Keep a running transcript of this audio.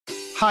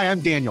Hi,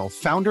 I'm Daniel,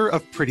 founder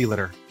of Pretty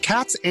Litter.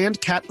 Cats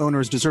and cat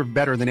owners deserve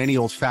better than any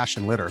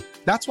old-fashioned litter.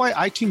 That's why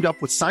I teamed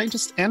up with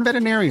scientists and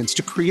veterinarians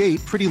to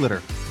create Pretty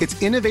Litter.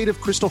 Its innovative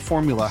crystal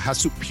formula has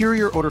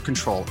superior odor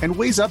control and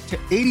weighs up to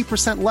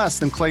 80% less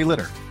than clay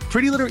litter.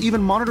 Pretty Litter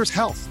even monitors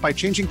health by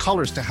changing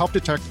colors to help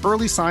detect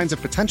early signs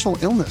of potential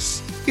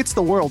illness. It's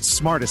the world's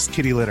smartest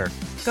kitty litter.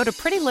 Go to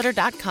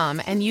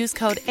prettylitter.com and use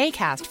code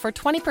ACAST for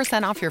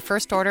 20% off your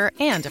first order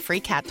and a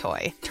free cat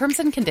toy. Terms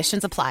and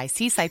conditions apply.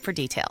 See site for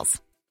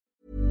details.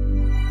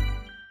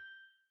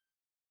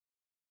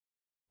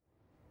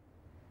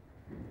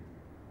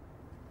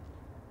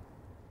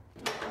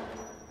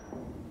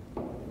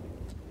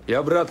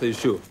 Я брата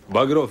ищу.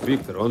 Багров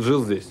Виктор, он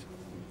жил здесь.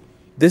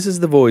 This is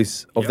the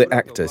voice of the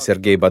actor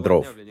Sergei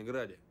Bodrov,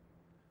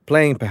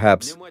 playing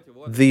perhaps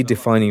the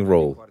defining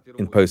role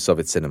in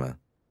post-Soviet cinema.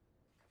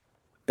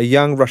 A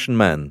young Russian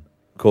man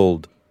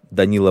called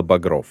Danila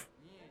Bagrov.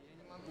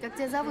 Как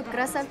тебя зовут,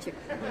 красавчик?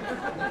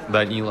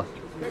 Данила.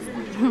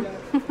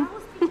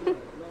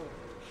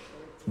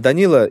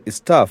 Danila is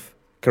tough,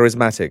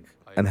 charismatic,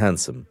 and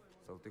handsome.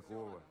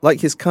 Like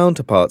his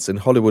counterparts in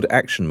Hollywood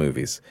action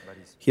movies,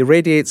 he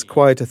radiates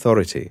quiet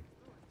authority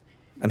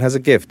and has a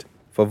gift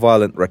for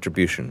violent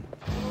retribution.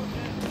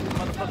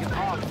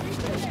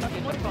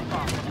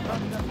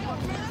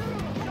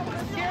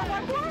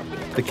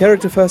 The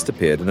character first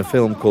appeared in a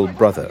film called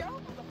Brother.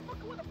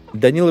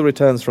 Danila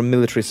returns from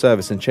military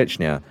service in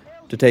Chechnya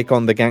to take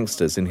on the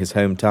gangsters in his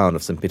hometown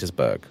of St.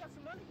 Petersburg.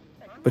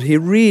 But he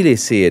really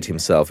seared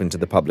himself into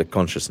the public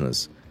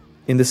consciousness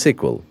in the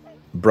sequel,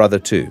 Brother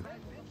 2.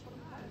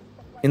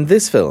 In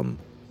this film,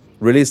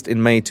 released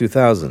in May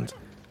 2000,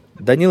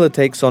 Danila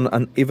takes on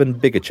an even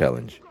bigger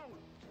challenge: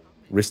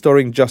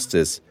 restoring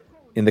justice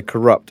in the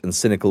corrupt and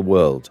cynical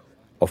world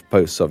of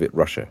post-Soviet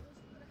Russia.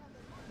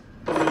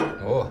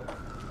 О,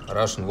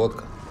 Russian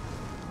vodka.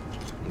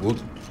 Good.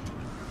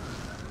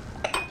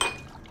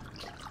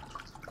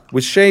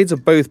 With shades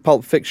of both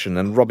Pulp Fiction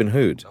and Robin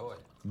Hood,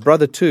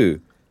 Brother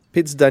 2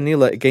 pits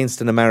Danila against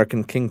an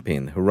American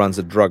kingpin who runs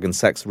a drug and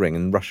sex ring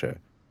in Russia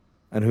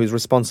and who is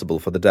responsible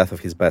for the death of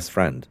his best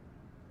friend.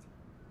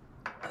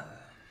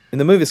 In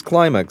the movie's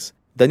climax,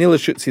 Danila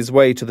shoots his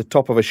way to the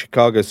top of a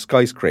Chicago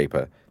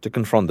skyscraper to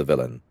confront the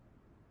villain.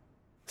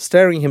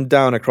 Staring him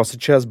down across a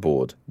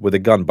chessboard with a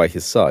gun by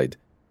his side,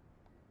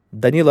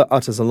 Danila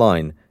utters a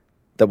line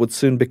that would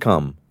soon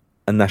become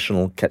a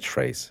national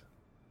catchphrase.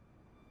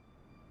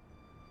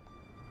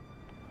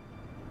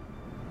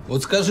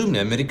 Вот скажи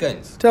мне,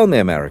 американец, Tell me,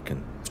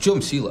 American, в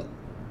чем сила?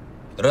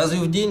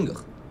 Разве в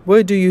деньгах?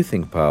 where do you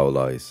think power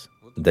lies?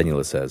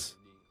 Danila says.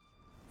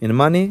 In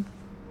money?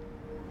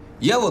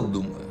 Я вот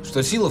думаю,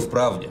 что сила в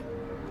правде.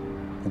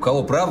 У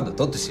кого правда,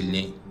 тот и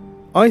сильней.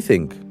 I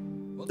think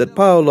that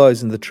power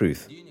lies in the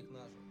truth.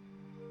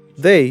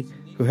 They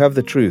who have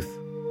the truth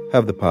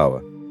have the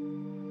power.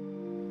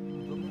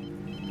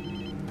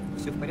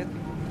 Все в порядке?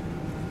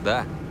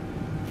 Да.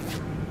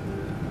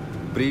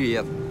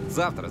 Привет.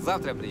 Завтра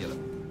я приеду.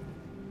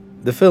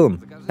 The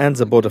film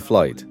ends aboard a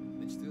flight.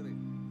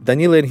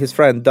 Danila and his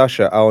friend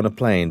Dasha are on a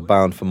plane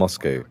bound for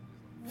Moscow,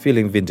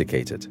 feeling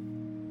vindicated.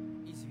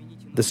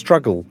 The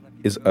struggle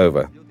is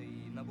over.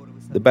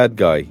 The bad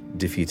guy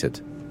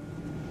defeated.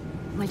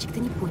 Мальчик, ты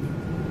не понял.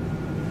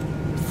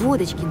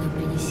 Водочки нам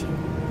принеси.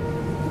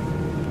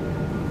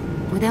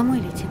 Мы домой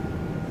летим.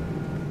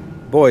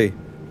 Boy,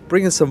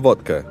 bring us some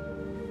vodka,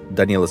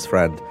 Danila's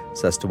friend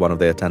says to one of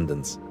the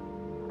attendants.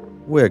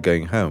 We're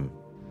going home.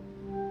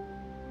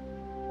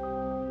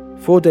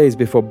 4 days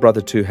before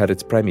Brother 2 had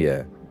its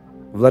premiere,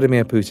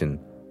 Vladimir Putin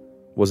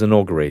was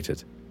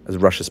inaugurated as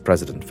Russia's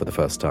president for the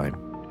first time.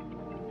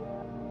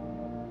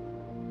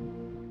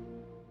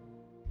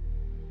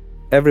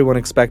 Everyone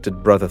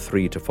expected Brother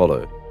 3 to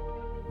follow,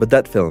 but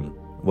that film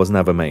was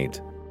never made.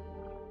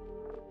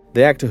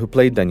 The actor who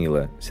played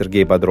Danila,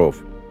 Sergei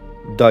Bodrov,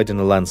 died in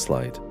a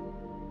landslide.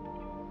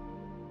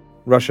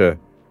 Russia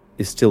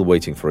is still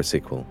waiting for a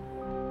sequel.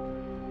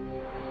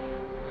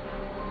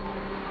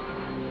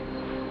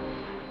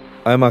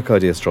 I'm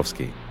Arkady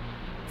Ostrovsky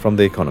from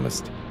The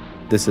Economist.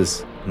 This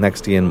is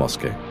Next Year in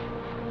Moscow.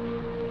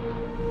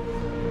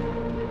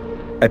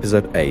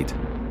 Episode 8.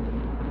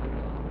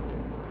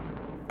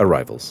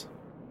 Arrivals.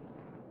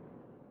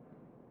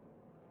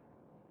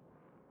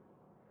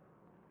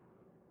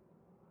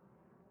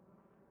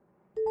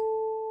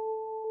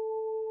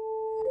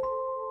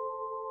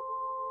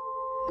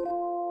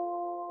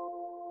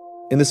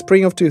 In the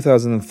spring of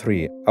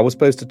 2003, I was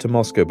posted to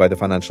Moscow by the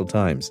Financial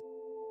Times,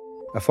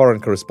 a foreign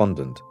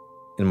correspondent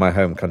in my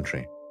home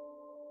country.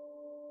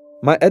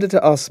 My editor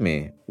asked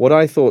me what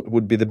I thought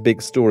would be the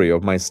big story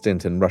of my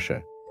stint in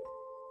Russia.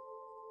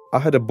 I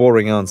had a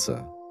boring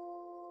answer.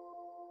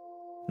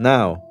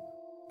 Now,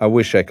 I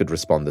wish I could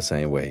respond the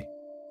same way.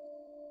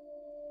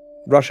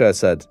 Russia, I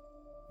said,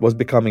 was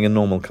becoming a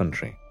normal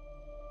country.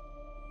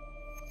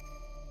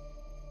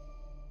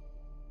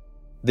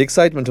 The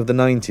excitement of the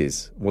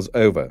 90s was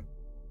over.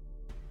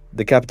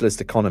 The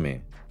capitalist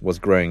economy was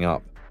growing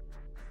up.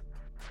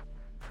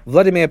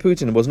 Vladimir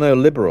Putin was no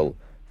liberal,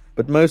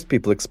 but most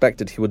people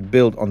expected he would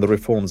build on the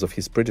reforms of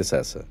his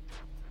predecessor.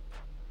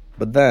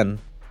 But then,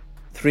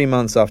 3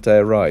 months after I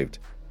arrived,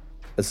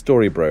 a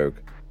story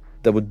broke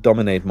that would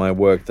dominate my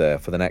work there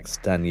for the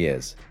next 10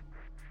 years.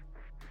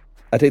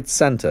 At its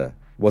center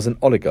was an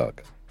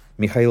oligarch,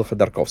 Mikhail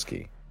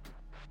Khodorkovsky.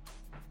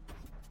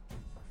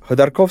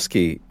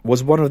 Khodorkovsky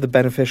was one of the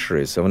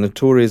beneficiaries of a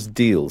notorious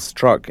deal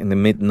struck in the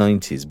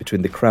mid-90s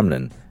between the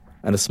Kremlin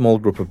and a small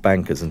group of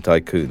bankers and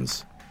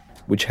tycoons,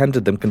 which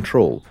handed them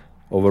control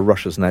over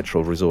Russia's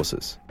natural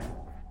resources.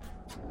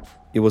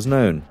 It was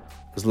known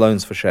as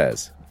loans for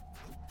shares.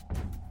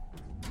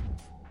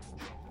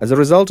 As a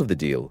result of the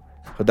deal,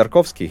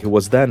 Khodorkovsky, who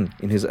was then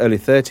in his early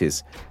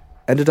 30s,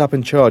 ended up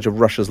in charge of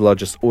Russia's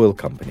largest oil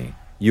company,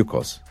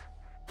 Yukos.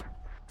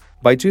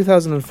 By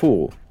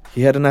 2004,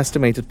 he had an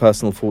estimated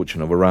personal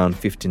fortune of around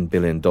 $15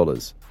 billion,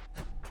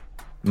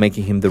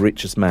 making him the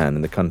richest man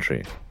in the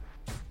country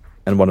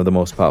and one of the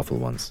most powerful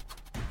ones.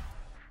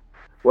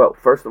 Well,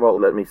 first of all,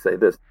 let me say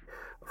this.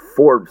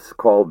 Forbes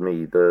called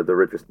me the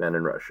richest man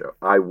in Russia.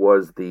 I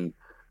was the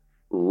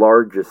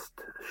largest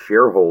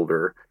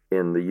shareholder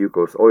in the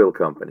Yukos oil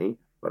company,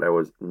 but I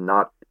was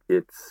not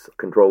its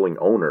controlling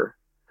owner.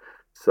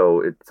 So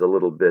it's a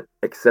little bit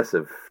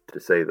excessive to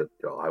say that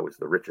I was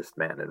the richest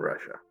man in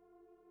Russia.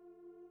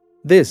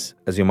 This,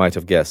 as you might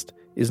have guessed,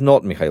 is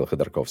not Mikhail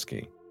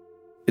Khodorkovsky.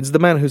 It's the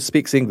man who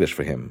speaks English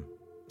for him,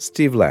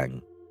 Steve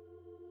Lang.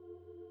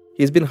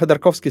 He's been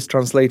Khodorkovsky's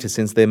translator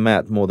since they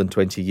met more than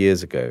 20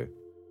 years ago.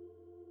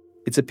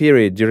 It's a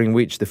period during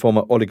which the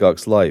former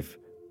oligarch's life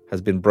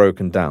has been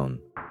broken down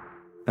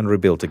and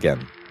rebuilt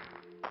again.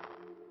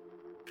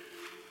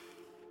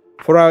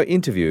 For our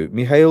interview,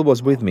 Mikhail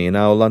was with me in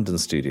our London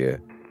studio,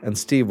 and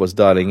Steve was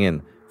dialing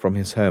in from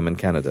his home in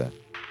Canada.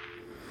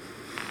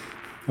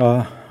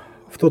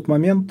 В тот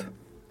момент,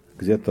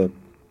 где-то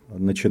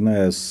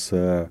начиная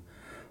с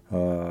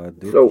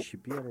So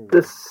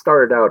this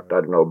started out,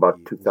 I don't know,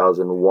 about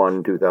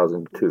 2001,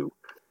 2002.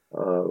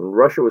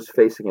 Russia was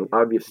facing an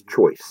obvious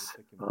choice.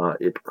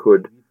 It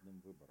could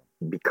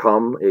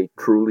become a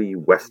truly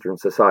Western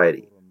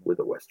society with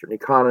a Western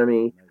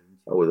economy,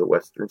 with a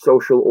Western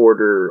social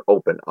order,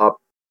 open up.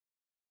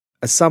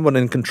 As someone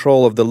in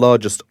control of the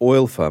largest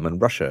oil firm in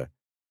Russia,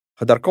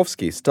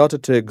 Khodorkovsky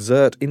started to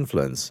exert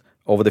influence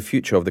over the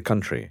future of the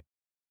country.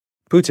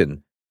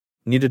 Putin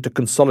needed to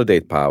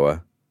consolidate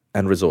power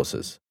and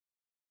resources.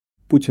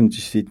 Путин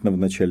действительно в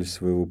начале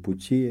своего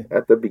пути.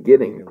 At the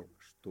beginning,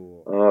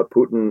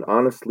 Putin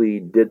honestly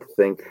did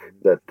think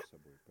that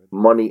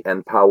money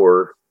and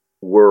power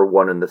were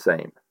one and the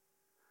same,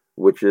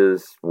 which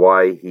is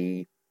why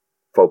he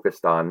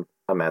focused on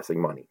amassing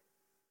money.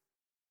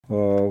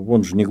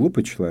 Он же не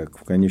глупый человек.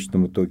 В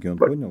конечном итоге он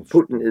понял,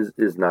 что Putin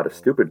is not a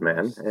stupid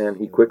man, and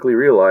he quickly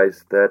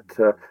realized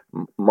that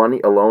money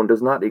alone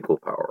does not equal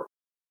power.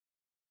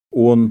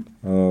 Он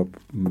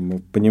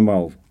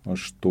понимал,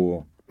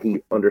 что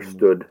he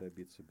understood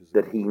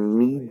that he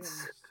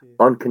needs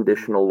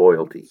unconditional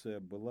loyalty.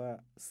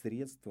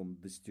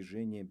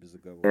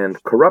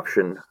 And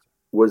corruption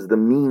was the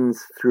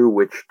means through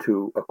which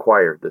to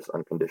acquire this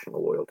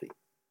unconditional loyalty.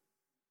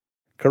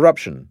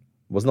 Corruption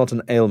was not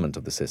an ailment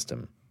of the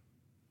system.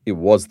 It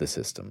was the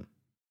system.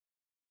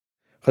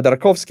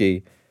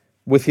 Khodorkovsky,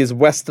 with his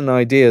Western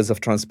ideas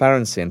of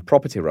transparency and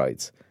property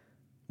rights,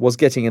 was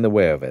getting in the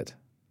way of it.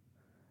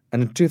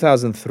 And in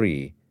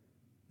 2003,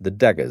 the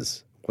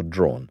daggers were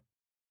drawn.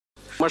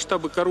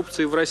 Масштабы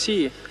коррупции в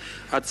России,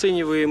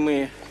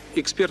 оцениваемые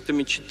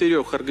экспертами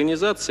 4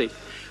 организаций,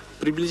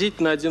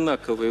 приблизительно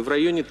одинаковые, в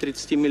районе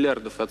 30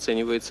 миллиардов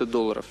оценивается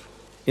долларов.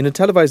 In a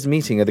televised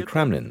meeting at the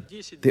Kremlin,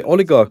 the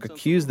oligarch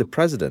accused the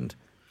president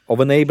of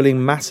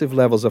enabling massive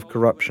levels of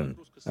corruption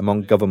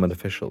among government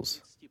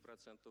officials.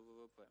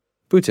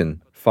 Putin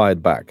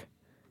fired back.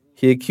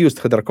 He accused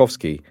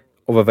Khodorkovsky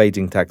of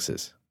evading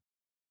taxes.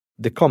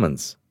 The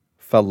comments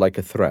felt like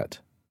a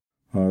threat.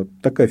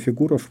 Такая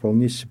фигура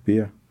вполне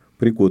себе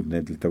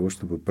пригодная для того,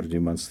 чтобы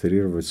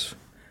продемонстрировать.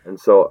 And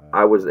so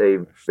I was a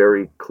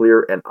very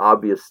clear and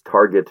obvious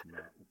target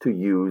to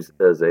use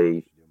as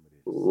a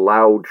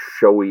loud,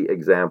 showy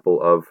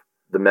example of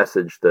the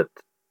message that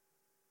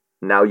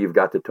now you've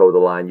got to toe the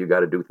line, you got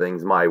to do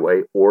things my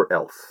way or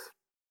else.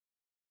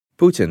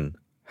 Putin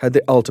had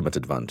the ultimate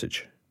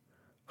advantage.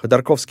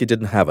 Khodorkovsky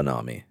didn't have an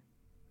army.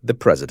 The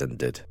president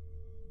did.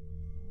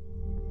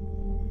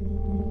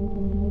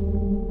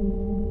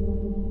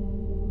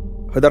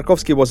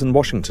 Khodorkovsky was in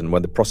Washington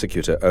when the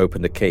prosecutor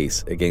opened a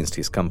case against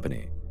his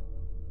company.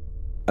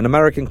 An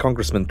American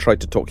congressman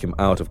tried to talk him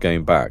out of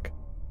going back,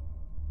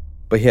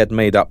 but he had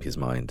made up his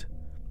mind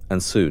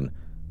and soon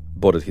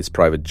boarded his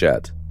private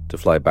jet to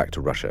fly back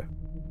to Russia.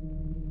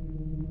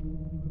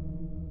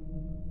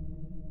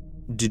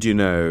 Did you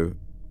know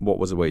what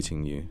was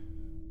awaiting you?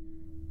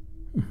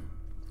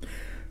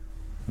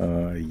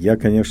 Я,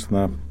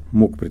 конечно,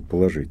 мог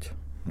предположить,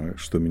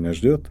 что меня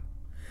ждет.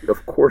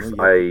 Of course,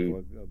 I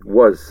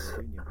was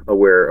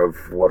aware of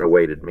what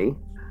awaited me,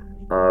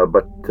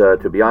 but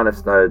to be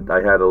honest,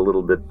 I had a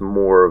little bit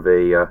more of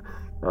a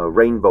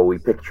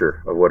rainbowy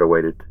picture of what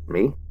awaited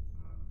me.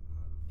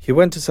 He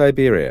went to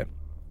Siberia,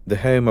 the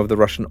home of the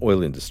Russian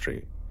oil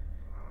industry.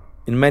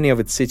 In many of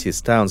its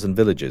cities, towns and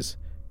villages,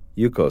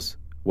 Yukos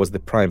was the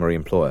primary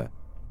employer.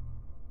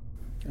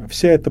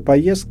 Вся эта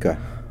поездка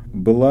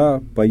была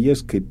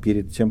поездкой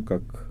перед тем,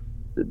 как...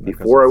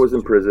 Before I was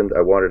imprisoned,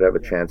 I wanted to have a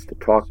chance to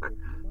talk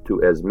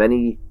to as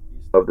many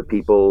of the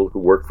people who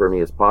worked for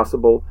me as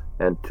possible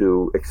and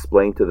to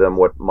explain to them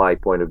what my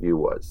point of view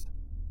was.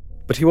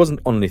 But he wasn't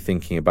only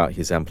thinking about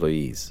his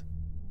employees.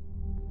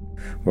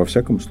 Во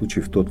всяком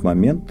случае, в тот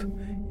момент...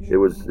 It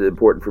was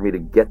important for me to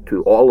get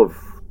to all of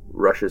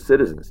Russia's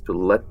citizens, to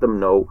let them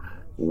know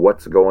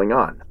what's going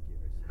on.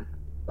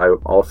 I'm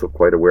also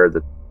quite aware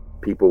that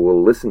people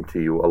will listen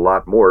to you a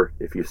lot more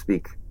if you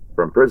speak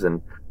from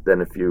prison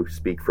than if you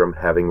speak from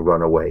having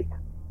run away.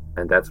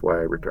 And that's why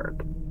I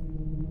returned.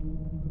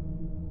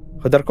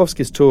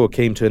 Khodorkovsky's tour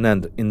came to an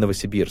end in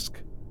Novosibirsk,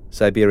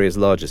 Siberia's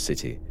largest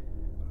city,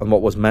 on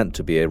what was meant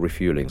to be a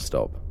refueling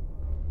stop.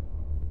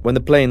 When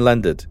the plane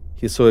landed,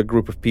 he saw a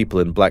group of people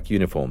in black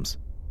uniforms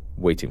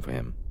waiting for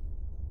him.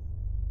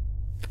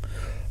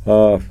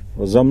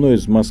 За мной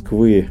из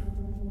Москвы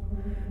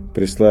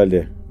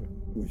прислали...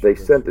 They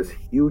sent this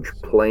huge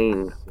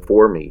plane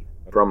for me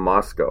from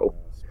Moscow,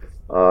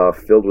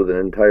 filled with an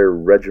entire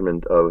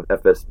regiment of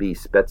FSB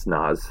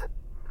Spetsnaz.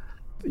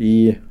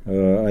 И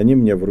они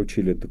мне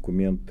вручили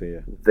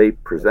документы. They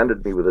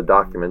presented me with a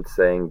document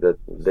saying that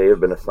they have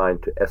been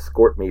assigned to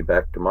escort me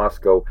back to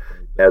Moscow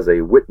as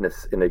a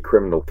witness in a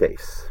criminal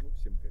case.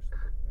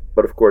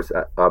 But of course,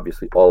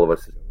 obviously, all of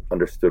us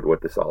understood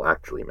what this all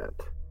actually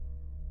meant.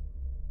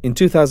 In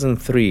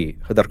 2003,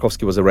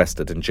 Khodorkovsky was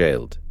arrested and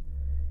jailed.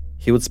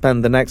 He would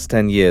spend the next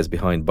 10 years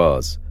behind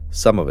bars,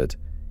 some of it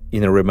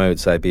in a remote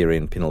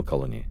Siberian penal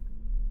colony.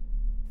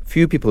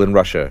 Few people in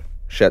Russia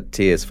shed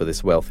tears for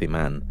this wealthy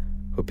man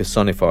who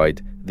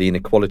personified the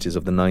inequalities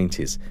of the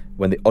 90s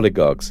when the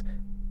oligarchs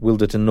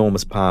wielded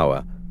enormous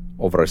power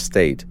over a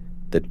state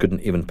that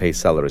couldn't even pay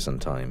salaries on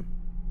time.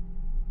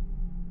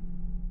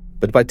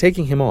 But by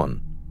taking him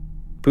on,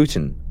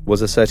 Putin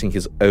was asserting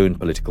his own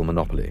political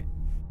monopoly.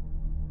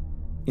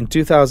 In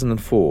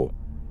 2004,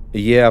 a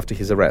year after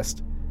his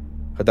arrest,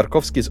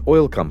 Khodorkovsky's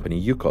oil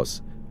company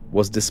Yukos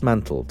was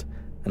dismantled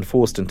and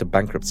forced into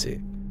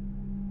bankruptcy.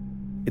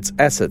 Its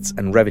assets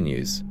and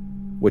revenues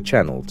were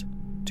channeled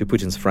to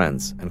Putin's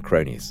friends and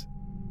cronies.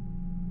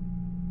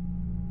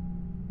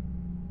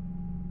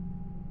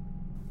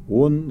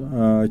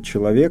 Он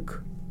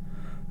человек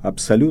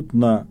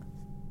абсолютно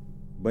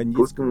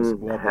бандитского Putin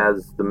склада.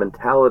 has the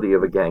mentality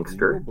of a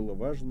gangster,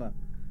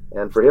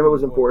 and for him it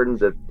was important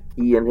that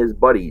he and his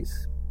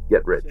buddies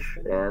get rich,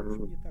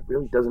 and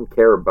really doesn't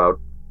care about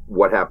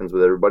what happens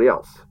with everybody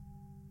else.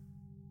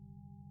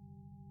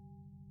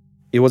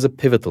 It was a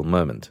pivotal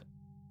moment.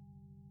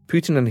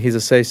 Putin and his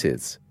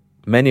associates,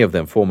 many of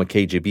them former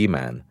KGB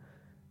men,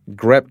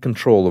 grabbed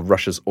control of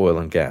Russia's oil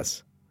and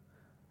gas.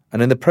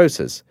 And in the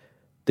process,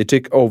 they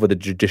took over the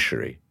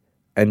judiciary,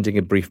 ending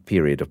a brief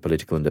period of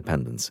political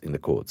independence in the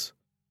courts.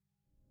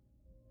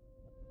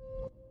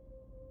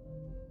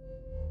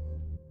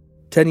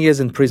 10 years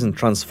in prison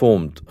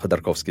transformed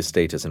Khodorkovsky's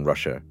status in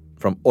Russia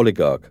from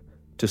oligarch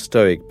to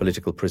stoic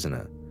political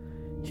prisoner.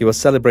 He was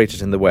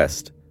celebrated in the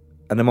West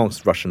and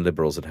amongst Russian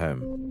liberals at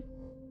home.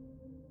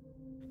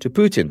 To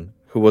Putin,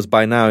 who was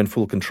by now in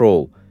full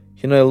control,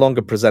 he no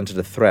longer presented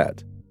a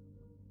threat.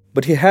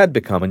 But he had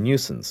become a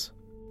nuisance,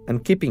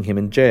 and keeping him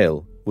in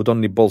jail would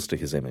only bolster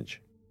his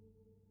image.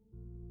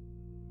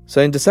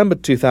 So in December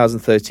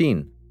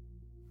 2013,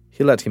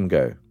 he let him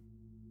go.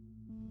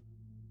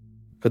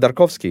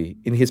 Khodorkovsky,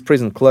 in his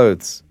prison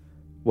clothes,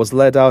 was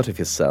led out of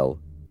his cell,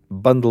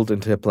 bundled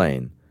into a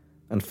plane,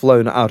 and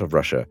flown out of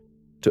Russia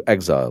to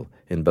exile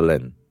in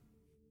Berlin.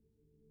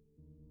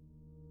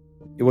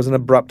 It was an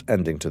abrupt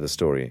ending to the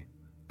story,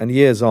 and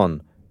years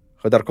on,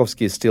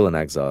 Khodorkovsky is still in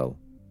exile,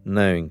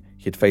 knowing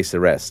he'd face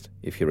arrest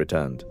if he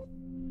returned.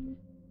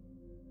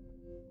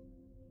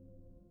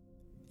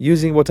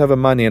 Using whatever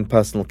money and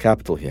personal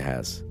capital he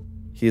has,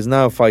 he is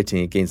now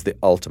fighting against the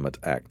ultimate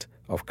act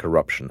of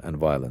corruption and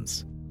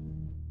violence: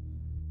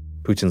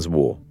 Putin's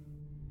war.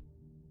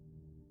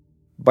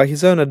 By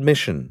his own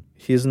admission,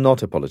 he is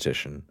not a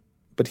politician,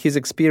 but his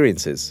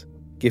experiences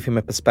give him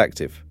a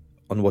perspective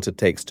on what it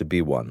takes to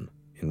be one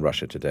in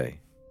Russia today.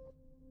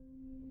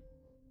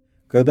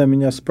 Когда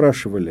меня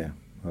спрашивали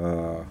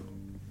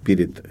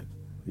перед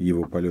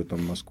его полетом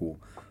в Москву,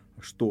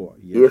 что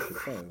я If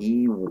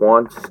he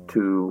wants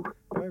to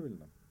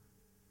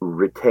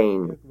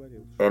retain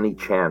any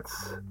chance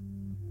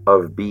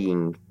of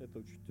being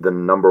the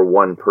number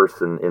one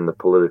person in the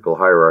political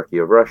hierarchy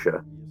of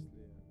Russia,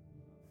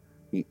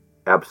 he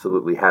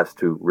absolutely has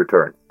to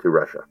return to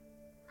Russia.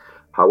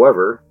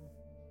 However,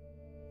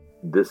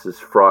 this is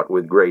fraught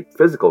with great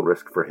physical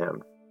risk for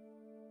him.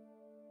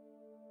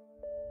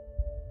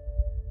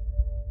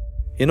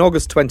 In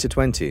August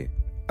 2020,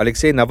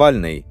 Alexei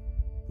Navalny,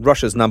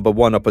 Russia's number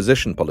one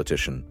opposition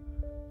politician,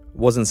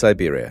 was in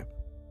Siberia.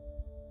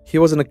 He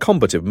was in a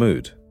combative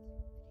mood.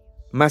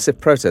 Massive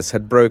protests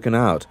had broken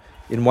out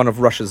in one of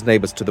Russia's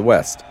neighbors to the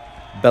west,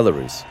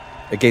 Belarus,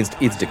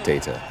 against its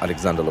dictator,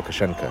 Alexander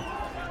Lukashenko.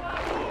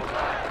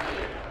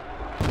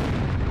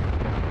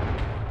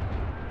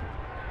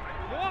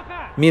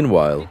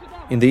 Meanwhile,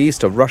 in the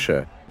east of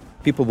Russia,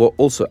 people were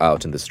also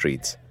out in the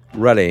streets,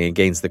 rallying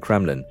against the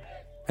Kremlin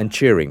and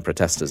cheering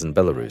protesters in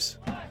Belarus.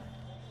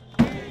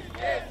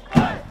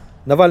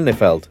 Navalny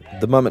felt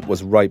the moment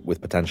was ripe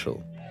with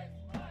potential.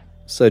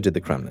 So did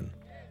the Kremlin.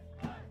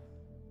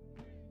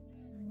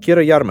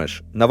 Kira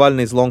Yarmysh,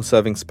 Navalny's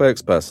long-serving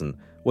spokesperson,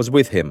 was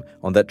with him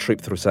on that trip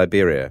through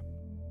Siberia.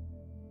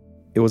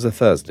 It was a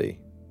Thursday.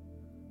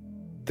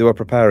 They were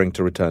preparing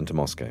to return to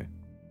Moscow.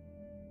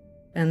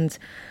 And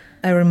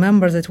I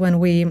remember that when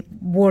we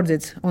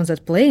boarded on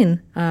that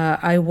plane,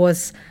 I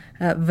was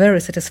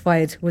very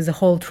satisfied with the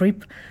whole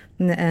trip,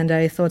 and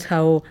I thought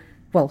how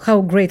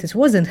great it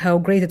was and how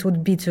great it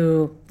would be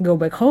to go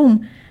back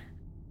home.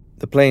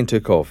 The plane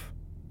took off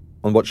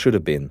on what should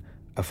have been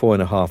a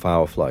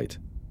 4.5-hour flight.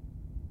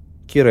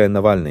 Kira and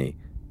Navalny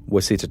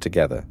were seated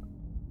together.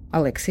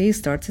 Alexei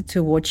started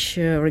to watch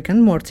Rick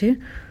and Morty,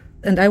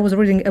 and I was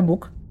reading a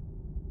book.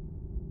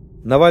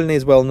 Navalny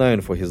is well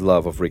known for his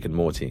love of Rick and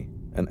Morty,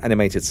 an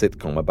animated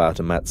sitcom about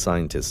a mad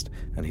scientist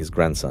and his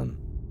grandson.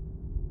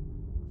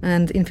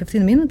 And in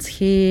 15 minutes,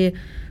 he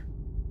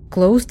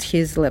closed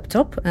his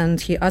laptop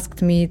and he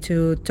asked me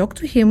to talk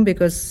to him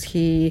because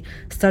he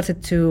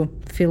started to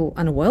feel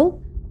unwell.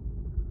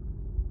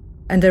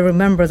 And I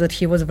remember that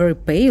he was very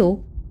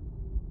pale.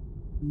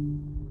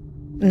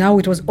 Now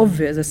it was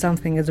obvious that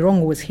something is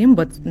wrong with him,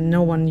 but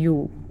no one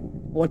knew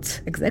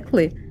what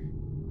exactly.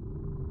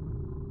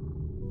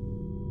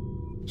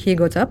 He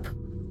got up,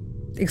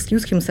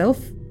 excused himself,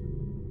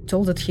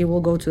 told that he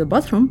will go to the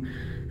bathroom,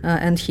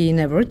 and he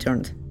never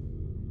returned.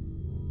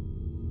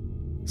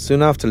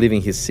 Soon after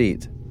leaving his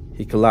seat,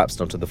 he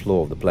collapsed onto the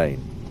floor of the plane.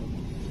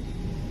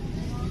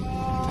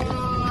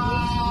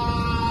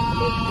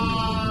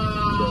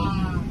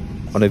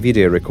 On a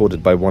video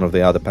recorded by one of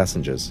the other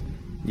passengers,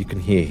 you can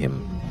hear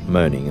him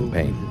moaning in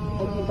pain.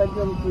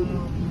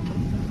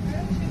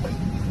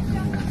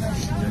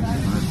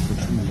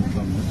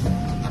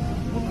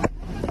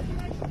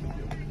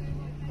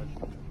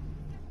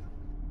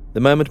 The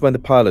moment when the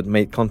pilot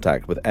made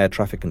contact with air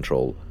traffic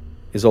control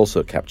is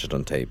also captured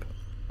on tape.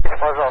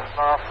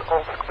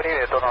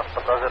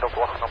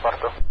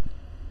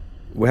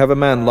 We have a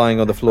man lying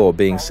on the floor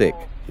being sick,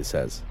 he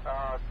says.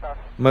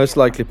 Most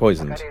likely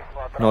poisoned,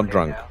 not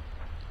drunk.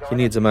 He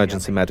needs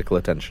emergency medical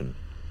attention.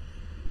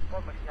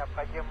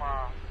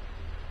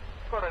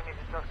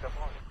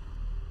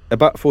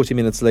 About 40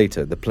 minutes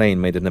later, the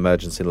plane made an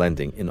emergency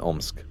landing in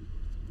Omsk.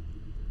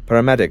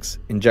 Paramedics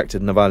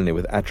injected Navalny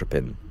with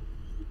atropine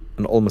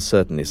and almost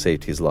certainly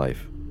saved his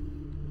life.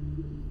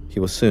 He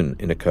was soon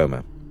in a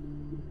coma.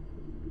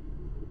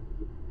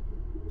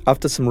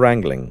 After some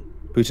wrangling,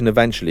 Putin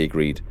eventually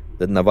agreed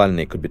that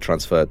Navalny could be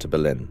transferred to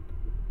Berlin,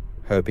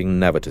 hoping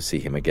never to see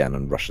him again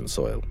on Russian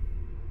soil.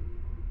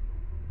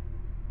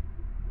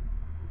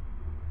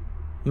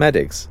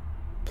 Medics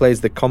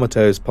placed the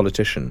comatose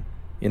politician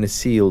in a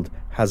sealed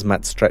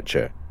hazmat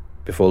stretcher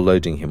before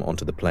loading him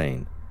onto the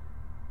plane.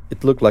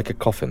 It looked like a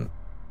coffin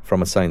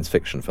from a science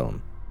fiction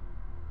film.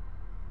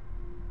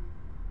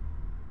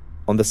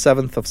 On the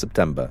 7th of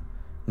September,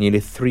 nearly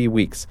 3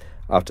 weeks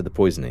after the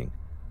poisoning,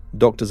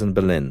 doctors in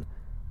Berlin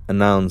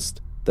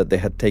announced that they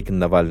had taken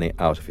Navalny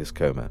out of his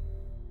coma.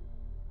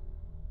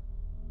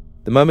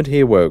 The moment he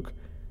awoke,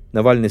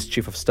 Navalny's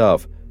chief of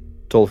staff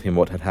told him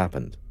what had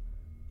happened.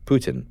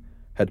 Putin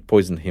had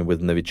poisoned him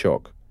with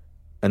Novichok,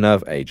 a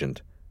nerve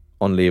agent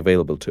only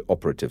available to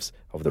operatives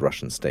of the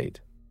Russian state.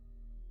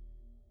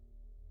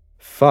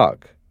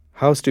 Fuck,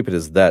 how stupid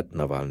is that,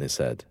 Navalny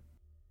said.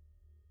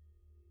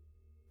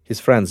 His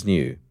friends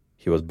knew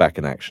he was back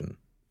in action.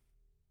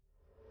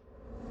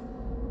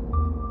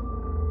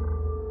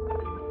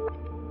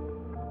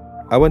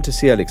 I went to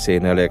see Alexei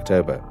in early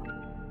October.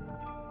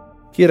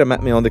 Kira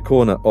met me on the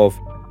corner of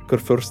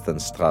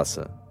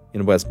Kurfürstenstrasse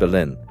in West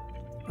Berlin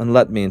and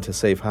led me into a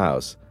safe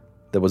house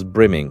that was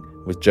brimming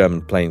with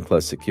German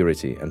plainclothes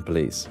security and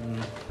police.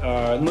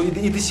 Ну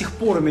и до сих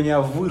пор у меня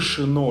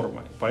выше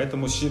нормы,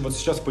 поэтому вот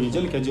сейчас в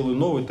понедельник я делаю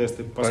новые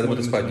тесты. Поэтому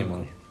ты спать не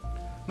мог?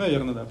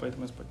 Наверное, да,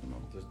 поэтому я спать не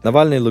могу.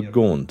 Navalny looked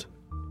gaunt.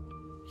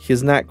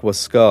 His neck was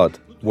scarred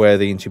where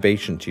the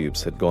intubation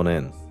tubes had gone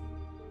in.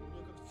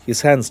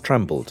 His hands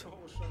trembled.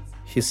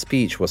 His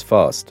speech was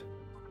fast.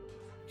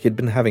 He had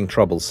been having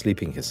trouble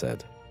sleeping, he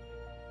said.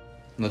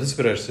 Но ты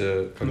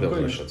собираешься когда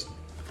возвращаться?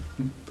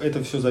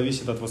 Это все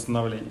зависит от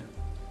восстановления.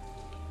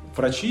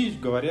 Врачи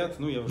говорят,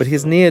 ну я. But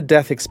his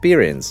near-death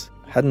experience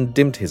hadn't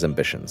dimmed his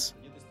ambitions.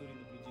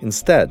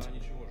 Instead,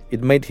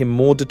 it made him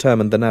more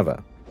determined than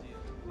ever.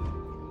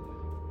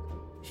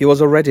 He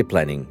was already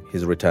planning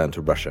his return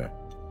to Russia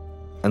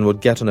and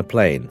would get on a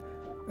plane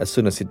as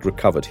soon as he'd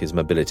recovered his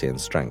mobility and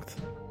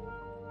strength.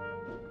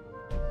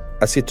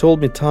 As he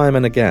told me time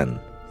and again,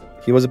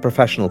 he was a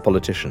professional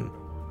politician,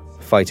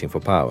 fighting for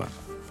power.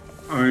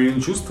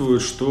 Я чувствую,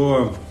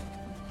 что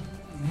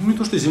не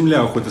то, что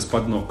земля уходит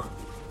из-под ног.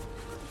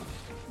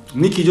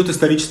 Некий идет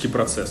исторический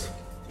процесс.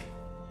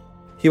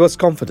 He was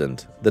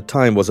confident that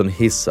time was on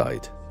his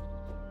side.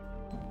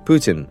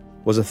 Putin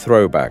was a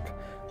throwback,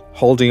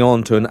 holding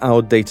on to an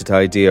outdated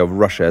idea of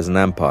Russia as an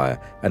empire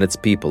and its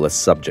people as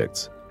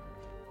subjects.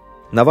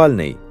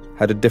 Navalny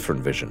had a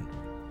different vision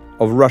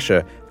of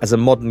Russia as a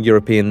modern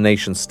European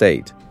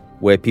nation-state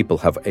where people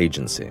have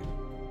agency.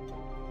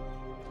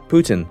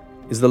 Putin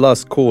is the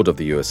last chord of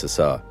the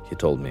USSR, he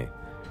told me,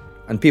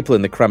 and people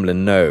in the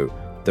Kremlin know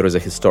there is a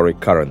historic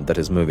current that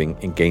is moving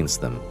against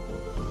them.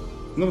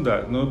 Ну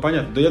да, ну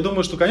понятно. Да я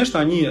думаю, что,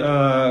 конечно, они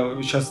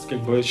сейчас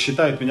как бы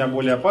считают меня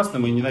более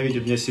опасным и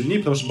ненавидят меня сильнее,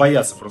 потому что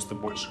боятся просто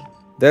больше.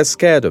 They're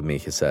scared of me,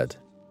 he said,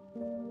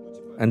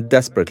 and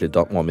desperately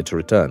don't want me to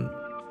return.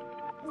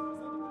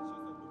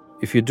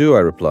 If you do, I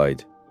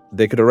replied,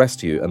 they could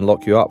arrest you and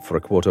lock you up for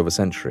a quarter of a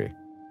century.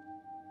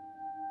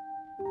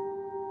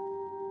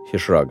 He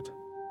shrugged.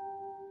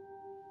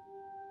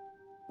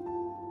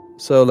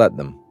 So let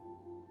them.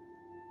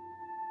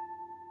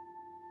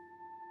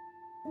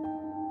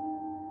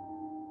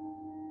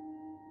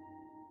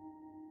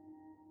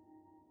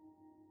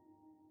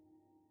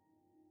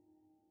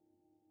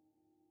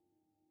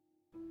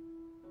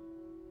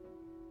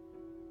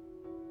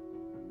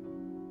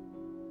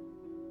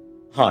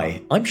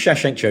 Hi, I'm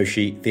Shashank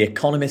Joshi, The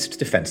Economist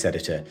defense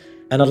editor,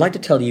 and I'd like to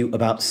tell you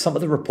about some of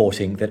the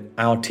reporting that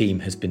our team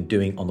has been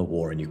doing on the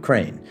war in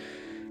Ukraine.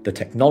 The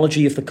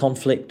technology of the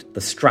conflict,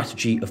 the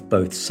strategy of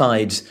both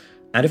sides,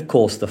 and of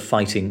course the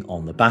fighting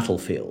on the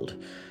battlefield.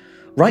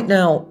 Right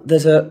now,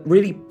 there's a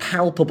really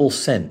palpable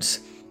sense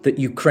that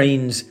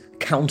Ukraine's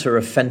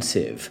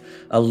counter-offensive,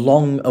 a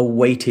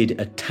long-awaited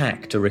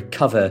attack to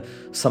recover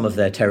some of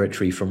their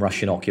territory from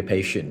Russian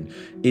occupation,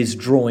 is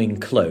drawing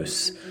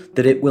close,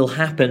 that it will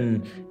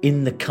happen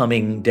in the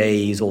coming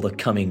days or the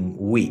coming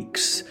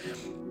weeks.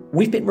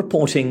 We've been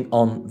reporting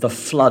on the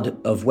flood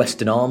of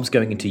Western arms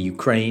going into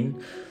Ukraine,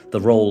 the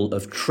role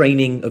of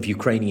training of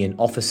Ukrainian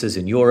officers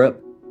in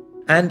Europe,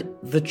 and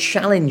the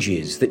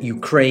challenges that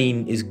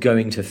Ukraine is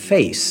going to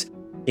face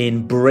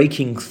in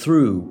breaking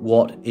through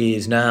what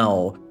is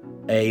now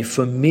a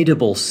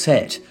formidable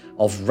set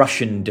of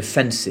Russian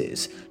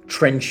defences,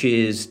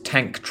 trenches,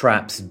 tank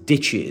traps,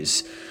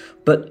 ditches.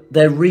 But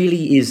there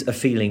really is a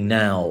feeling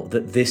now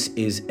that this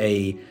is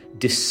a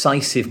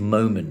decisive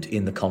moment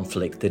in the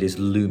conflict that is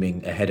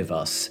looming ahead of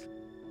us.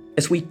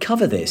 As we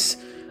cover this,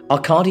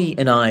 Arkady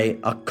and I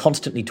are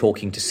constantly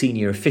talking to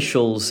senior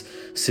officials,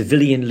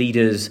 civilian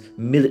leaders,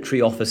 military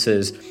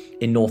officers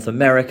in North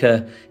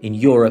America, in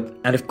Europe,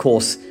 and of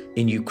course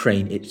in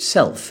Ukraine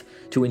itself,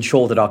 to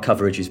ensure that our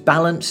coverage is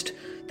balanced,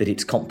 that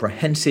it's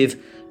comprehensive,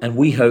 and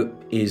we hope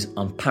is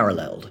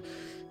unparalleled.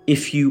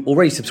 If you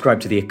already subscribe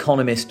to The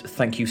Economist,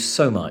 thank you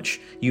so much.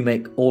 You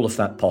make all of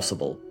that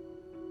possible.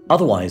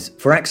 Otherwise,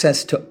 for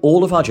access to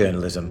all of our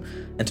journalism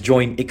and to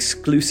join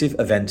exclusive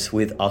events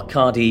with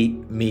Arkady,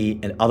 me,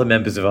 and other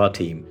members of our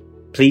team,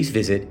 please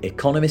visit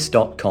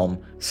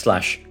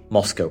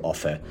economist.com/Moscow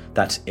offer.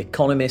 That's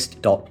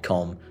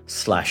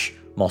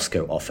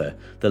economist.com/Moscow offer.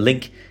 The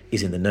link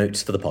is in the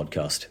notes for the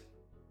podcast.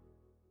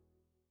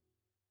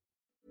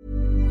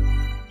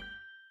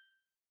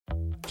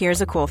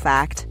 Here's a cool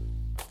fact.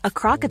 A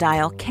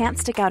crocodile can't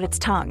stick out its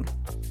tongue.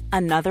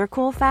 Another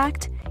cool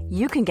fact,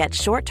 you can get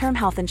short-term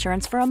health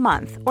insurance for a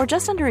month or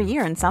just under a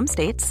year in some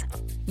states.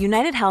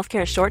 United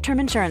Healthcare short-term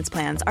insurance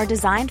plans are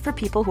designed for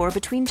people who are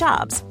between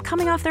jobs,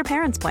 coming off their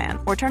parents' plan,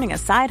 or turning a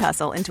side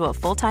hustle into a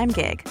full-time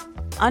gig.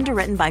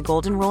 Underwritten by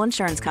Golden Rule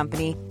Insurance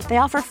Company, they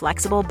offer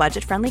flexible,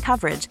 budget-friendly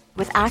coverage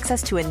with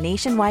access to a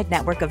nationwide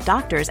network of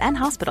doctors and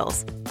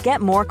hospitals. Get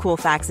more cool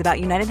facts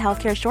about United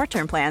Healthcare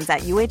short-term plans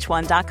at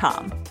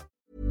uh1.com.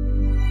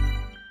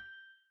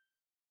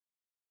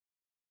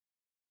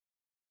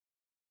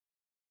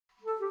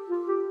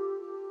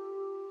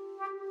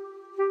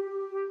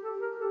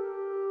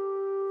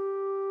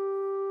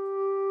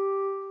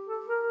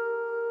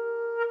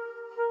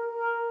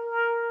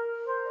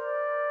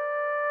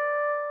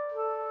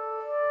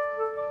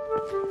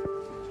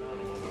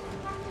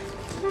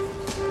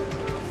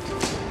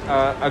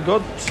 I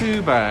got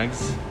 2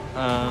 bags.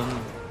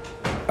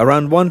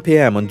 Around 1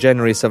 p.m. on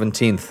January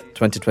 17th,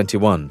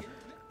 2021,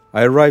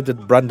 I arrived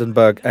at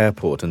Brandenburg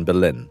Airport in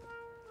Berlin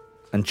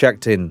and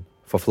checked in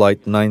for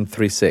flight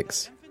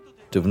 936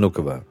 to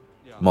Vnukovo,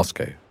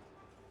 Moscow.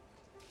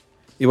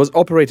 It was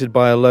operated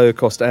by a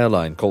low-cost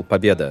airline called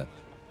Pobeda,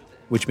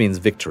 which means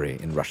victory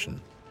in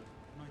Russian.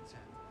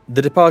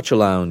 The departure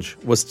lounge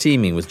was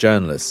teeming with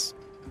journalists.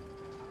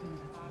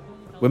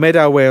 We made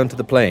our way onto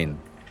the plane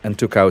and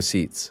took our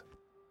seats.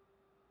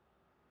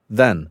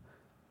 Then,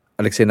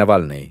 Alexei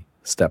Navalny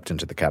stepped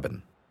into the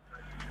cabin.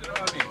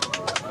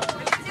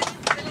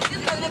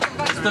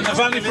 Mr.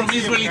 Navalny from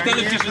Israeli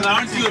television,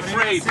 aren't you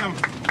afraid?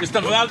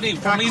 Mr. Navalny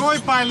from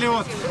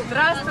Israel.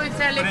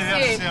 Здравствуйте,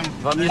 Алексей.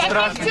 Вам не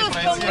страшно?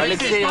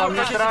 Алексей, вам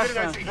не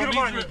страшно?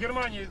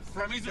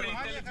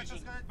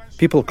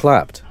 People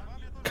clapped.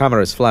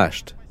 Cameras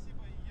flashed.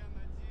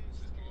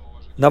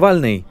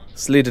 Navalny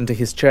slid into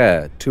his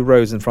chair 2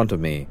 rows in front of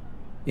me,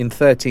 in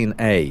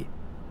 13A,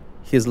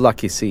 his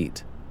lucky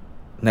seat,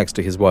 next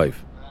to his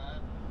wife.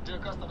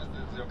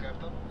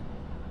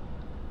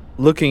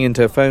 Looking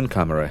into a phone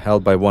camera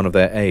held by one of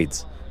their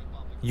aides,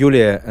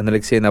 Yulia and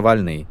Alexei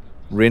Navalny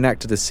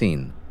reenacted a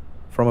scene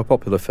from a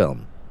popular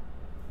film.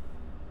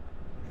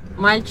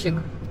 Мальчик,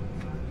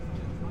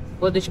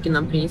 водочки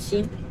нам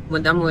принеси, мы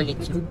домой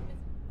летим.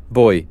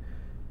 Boy,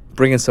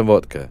 bring us some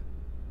vodka.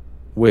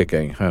 We're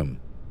going home.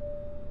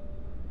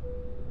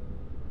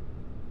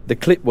 The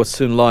clip was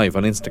soon live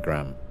on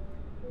Instagram.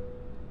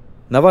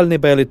 Navalny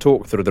barely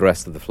talked through the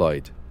rest of the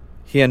flight.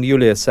 He and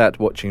Yulia sat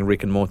watching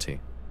Rick and Morty.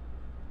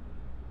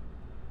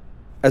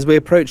 As we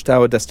approached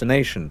our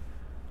destination,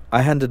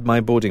 I handed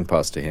my boarding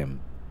pass to him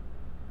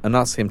and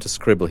asked him to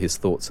scribble his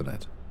thoughts on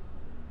it.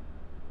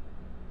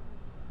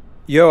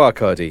 Yo,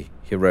 Arkady,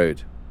 he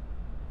wrote.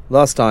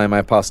 Last time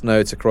I passed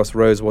notes across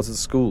rows was at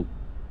school.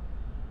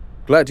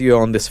 Glad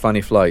you're on this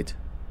funny flight,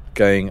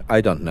 going I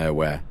don't know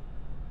where.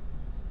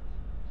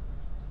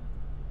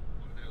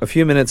 A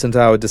few minutes into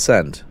our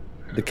descent,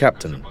 the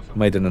captain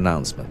made an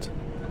announcement.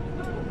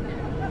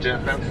 Dear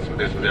friends,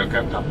 this is your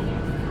captain.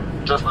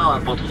 Just now I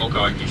put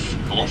Vnukovo is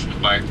lost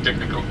by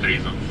technical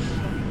reasons.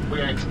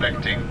 We are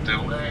expecting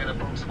delay in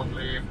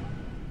approximately...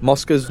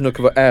 Moscow's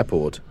Vnukovo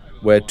airport,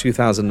 where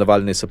 2,000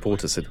 Navalny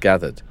supporters had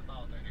gathered,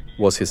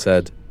 was, he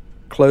said,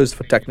 closed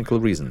for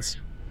technical reasons.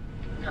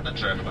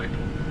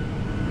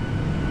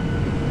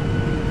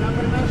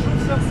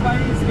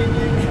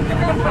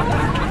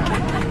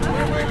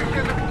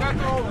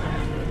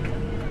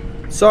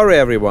 Sorry,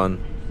 everyone,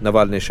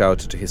 Navalny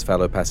shouted to his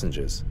fellow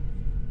passengers.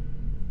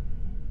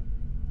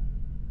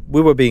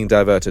 We were being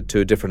diverted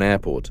to a different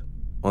airport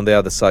on the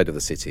other side of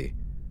the city,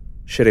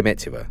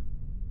 Sheremetyevo.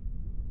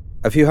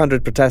 A few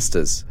hundred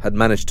protesters had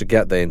managed to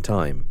get there in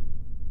time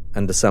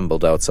and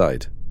assembled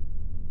outside.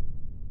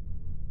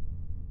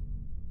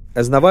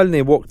 As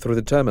Navalny walked through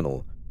the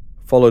terminal,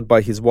 followed by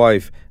his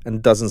wife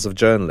and dozens of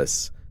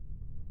journalists,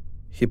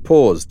 he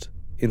paused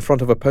in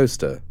front of a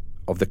poster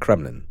of the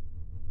Kremlin.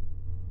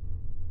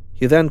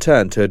 He then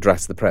turned to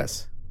address the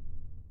press.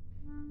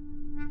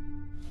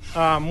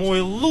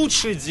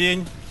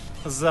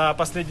 This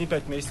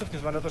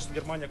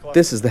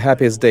is the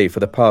happiest day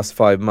for the past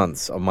 5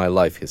 months of my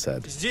life, he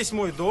said.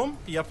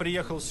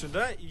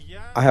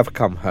 I have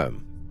come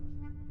home.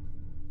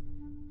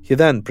 He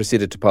then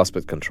proceeded to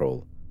passport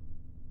control.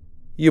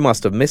 You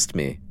must have missed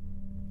me.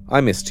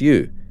 I missed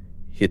you,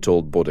 he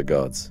told border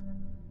guards.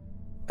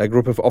 A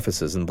group of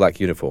officers in black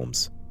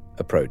uniforms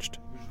approached.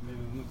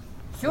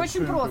 Все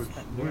очень просто.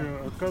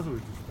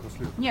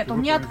 Нет,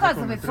 он не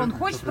отказывается. Он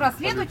хочет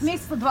проследовать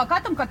вместе с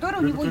адвокатом, который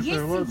у него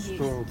есть здесь.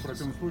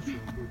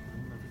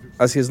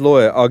 As his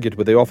lawyer argued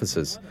with the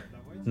officers,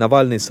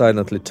 Navalny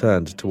silently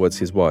turned towards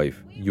his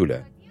wife,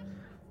 Yulia.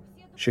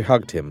 She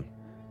hugged him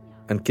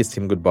and kissed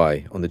him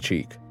goodbye on the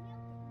cheek,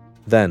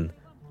 then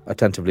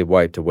attentively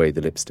wiped away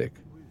the lipstick.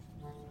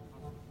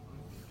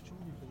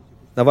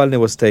 Navalny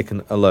was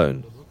taken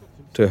alone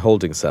to a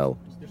holding cell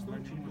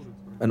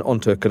and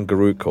onto a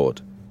kangaroo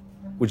court,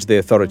 which the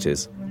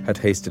authorities had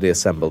hastily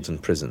assembled in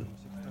prison.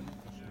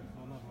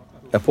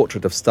 A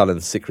portrait of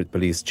Stalin's secret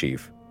police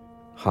chief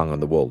hung on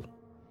the wall.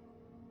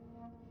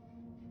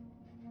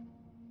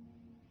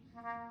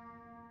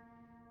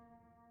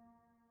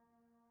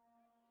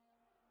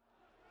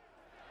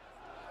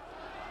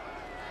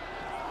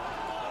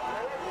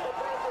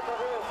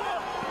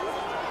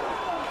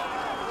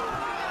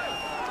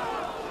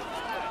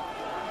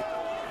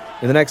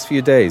 In the next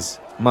few days,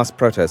 mass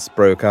protests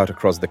broke out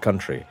across the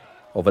country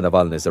over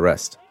Navalny's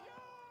arrest.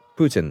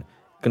 Putin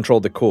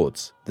controlled the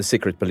courts, the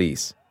secret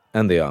police,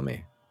 and the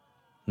army.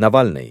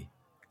 Navalny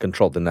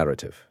controlled the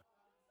narrative.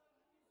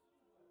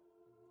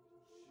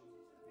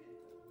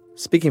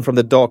 Speaking from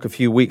the dock a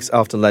few weeks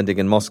after landing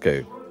in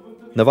Moscow,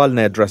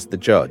 Navalny addressed the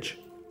judge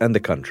and the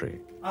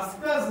country.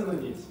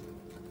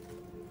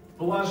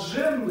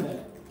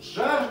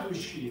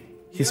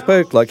 He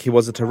spoke like he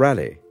was at a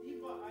rally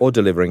or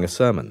delivering a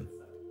sermon.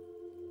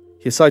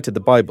 He cited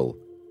the Bible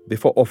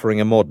before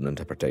offering a modern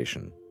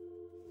interpretation.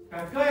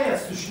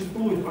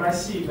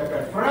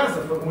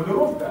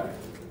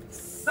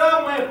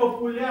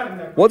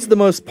 What's the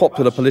most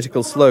popular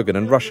political slogan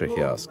in Russia,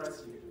 he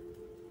asked.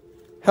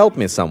 Help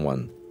me,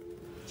 someone.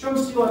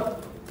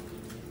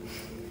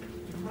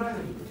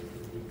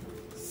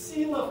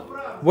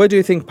 Where do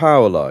you think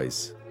power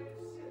lies?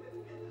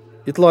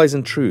 It lies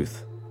in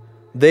truth.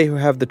 They who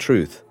have the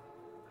truth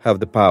have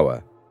the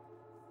power.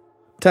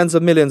 Tens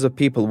of millions of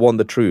people want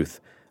the truth,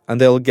 and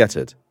they'll get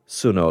it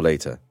sooner or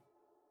later.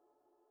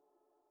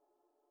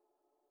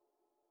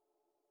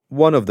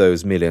 One of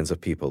those millions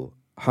of people,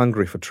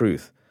 hungry for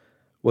truth,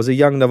 was a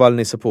young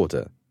Navalny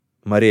supporter,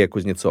 Maria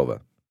Kuznetsova.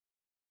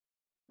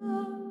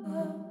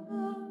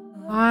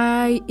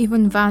 I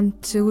even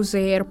went to the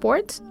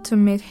airport to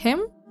meet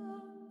him.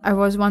 I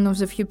was one of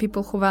the few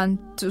people who went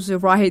to the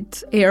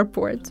right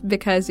airport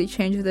because they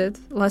changed it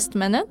last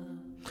minute.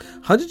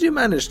 How did you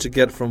manage to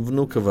get from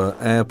Vnukovo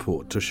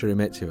airport to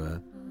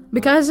Sheremetyevo?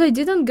 Because I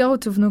didn't go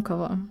to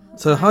Vnukovo.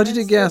 So how did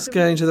you guess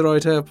going to the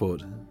right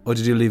airport? Or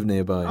did you live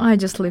nearby? I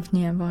just lived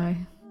nearby.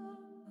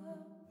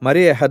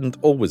 Maria hadn't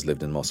always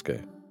lived in Moscow.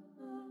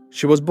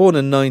 She was born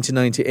in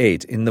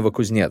 1998 in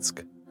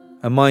Novokuznetsk,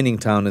 a mining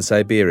town in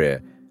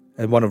Siberia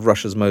and one of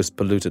Russia's most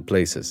polluted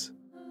places.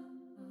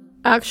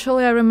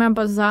 Actually, I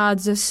remember that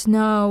the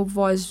snow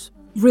was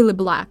really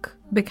black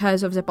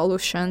because of the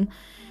pollution.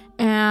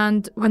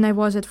 And when I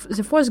was at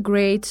the 4th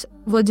grade,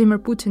 Vladimir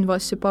Putin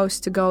was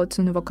supposed to go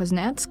to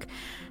Novokuznetsk,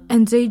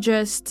 and they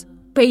just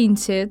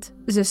painted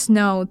the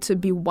snow to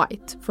be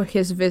white for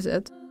his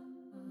visit.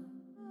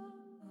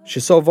 She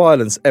saw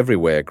violence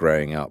everywhere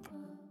growing up.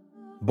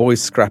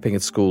 Boys scrapping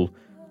at school,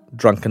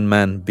 drunken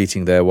men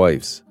beating their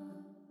wives.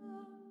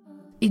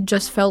 It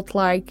just felt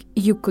like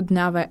you could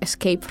never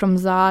escape from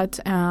that,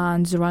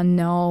 and there are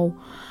no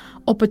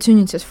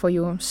opportunities for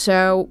you.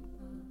 So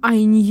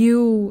I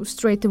knew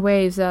straight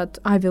away that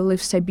I will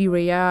leave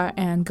Siberia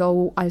and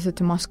go either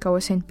to Moscow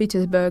or St.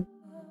 Petersburg.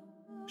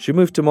 She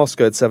moved to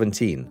Moscow at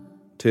 17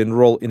 to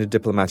enroll in a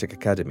diplomatic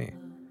academy.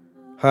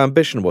 Her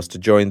ambition was to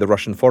join the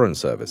Russian Foreign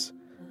Service,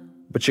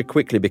 but she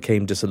quickly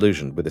became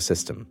disillusioned with the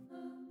system.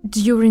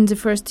 During the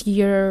first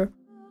year,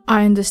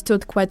 I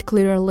understood quite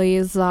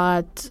clearly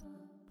that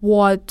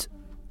what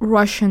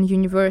Russian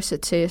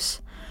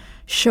universities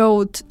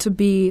showed to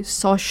be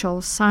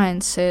social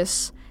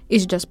sciences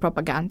is just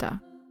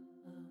propaganda.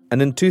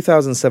 And in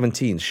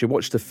 2017, she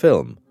watched a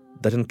film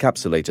that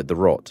encapsulated the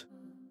rot.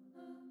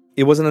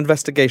 It was an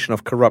investigation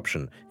of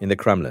corruption in the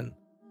Kremlin,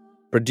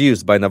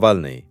 produced by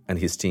Navalny and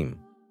his team.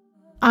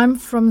 I'm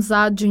from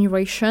that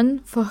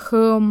generation for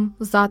whom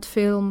that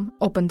film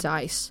opened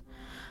eyes.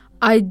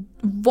 I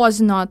was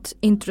not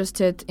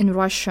interested in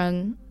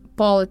Russian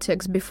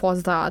politics before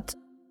that.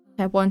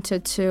 I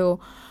wanted to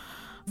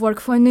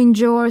work for an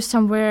NGO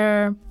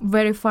somewhere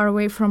very far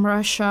away from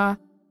Russia.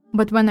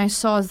 But when I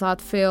saw that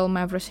film,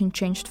 everything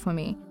changed for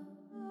me.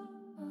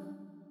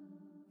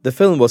 The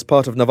film was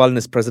part of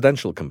Navalny's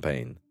presidential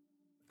campaign,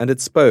 and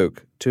it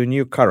spoke to a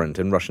new current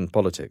in Russian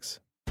politics.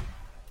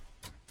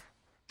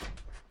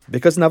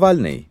 Because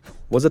Navalny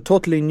was a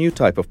totally new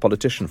type of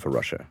politician for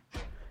Russia.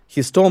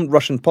 He stormed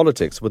Russian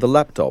politics with a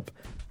laptop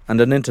and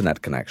an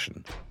internet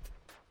connection.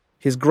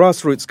 His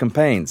grassroots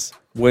campaigns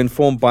were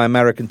informed by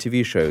American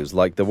TV shows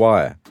like The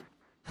Wire.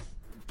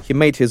 He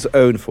made his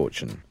own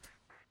fortune.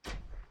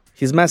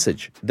 His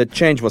message that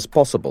change was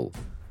possible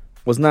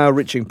was now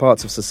reaching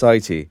parts of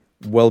society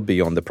well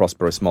beyond the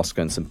prosperous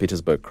Moscow and St.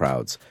 Petersburg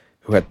crowds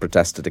who had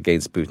protested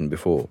against Putin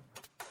before.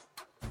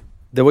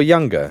 They were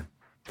younger,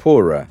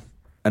 poorer,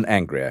 and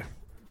angrier.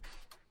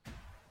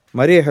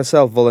 Maria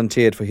herself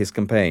volunteered for his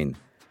campaign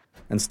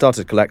and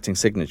started collecting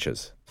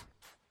signatures.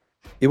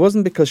 It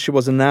wasn't because she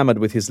was enamored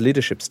with his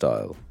leadership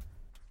style,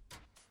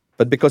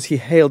 but because he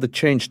hailed a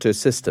change to a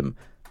system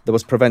that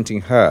was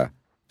preventing her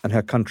and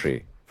her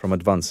country from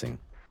advancing.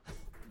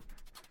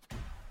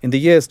 In the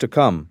years to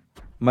come,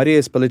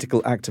 Maria's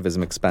political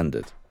activism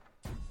expanded.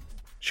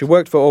 She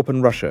worked for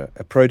Open Russia,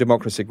 a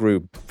pro-democracy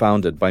group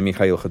founded by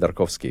Mikhail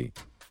Khodorkovsky.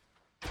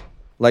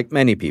 Like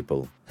many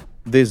people,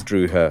 this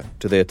drew her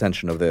to the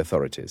attention of the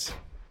authorities.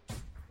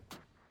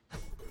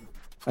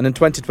 And in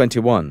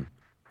 2021,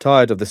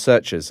 tired of the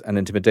searches and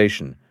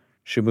intimidation,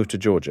 she moved to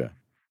Georgia.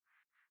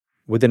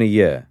 Within a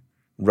year,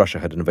 Russia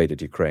had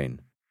invaded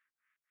Ukraine.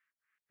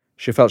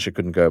 She felt she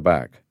couldn't go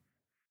back.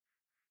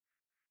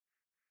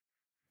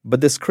 But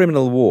this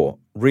criminal war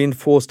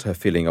reinforced her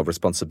feeling of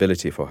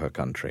responsibility for her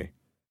country,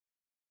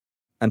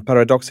 and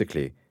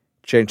paradoxically,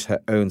 changed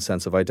her own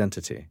sense of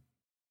identity.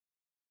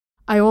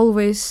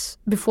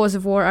 Before the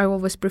war, I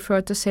always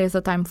preferred to say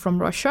that I'm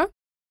from Russia,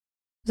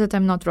 that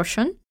I'm not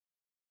Russian,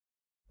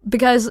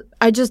 because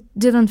I just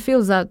didn't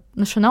feel that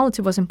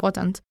nationality was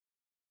important.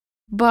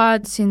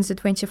 But since the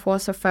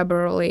 24th of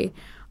February,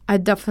 I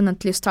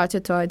definitely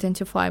started to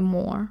identify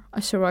more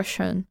as a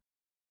Russian.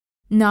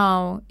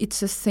 Now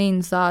it's a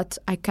thing that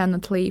I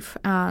cannot leave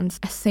and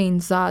a thing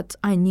that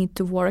I need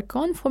to work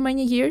on for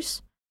many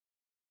years.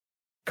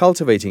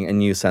 Cultivating a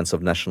new sense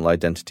of national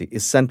identity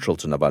is central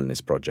to Navalny's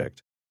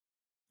project.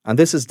 And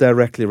this is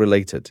directly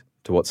related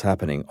to what's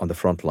happening on the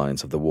front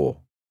lines of the war.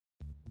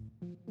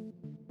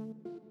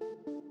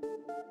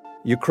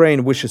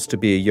 Ukraine wishes to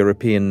be a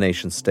European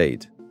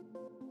nation-state,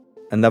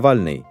 and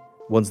Navalny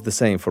wants the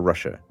same for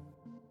Russia.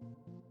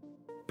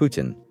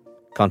 Putin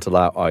can't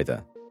allow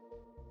either.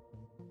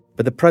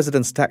 But the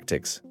president's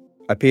tactics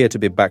appear to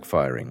be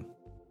backfiring.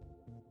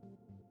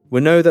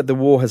 We know that the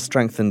war has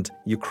strengthened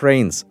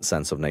Ukraine's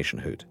sense of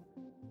nationhood.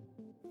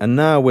 And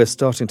now we're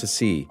starting to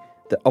see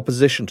that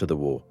opposition to the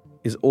war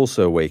is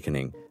also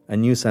awakening a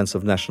new sense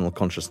of national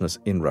consciousness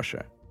in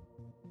Russia.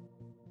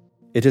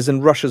 It is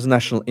in Russia's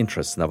national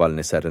interests,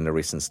 Navalny said in a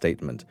recent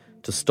statement,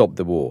 to stop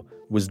the war,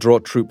 withdraw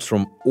troops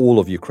from all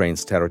of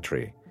Ukraine's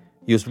territory,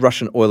 use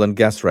Russian oil and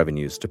gas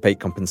revenues to pay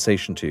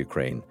compensation to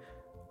Ukraine,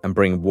 and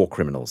bring war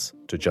criminals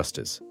to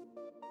justice.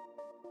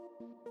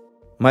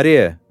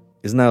 Maria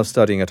is now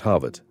studying at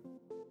Harvard.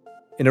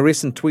 In a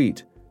recent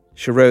tweet,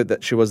 she wrote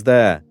that she was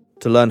there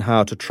to learn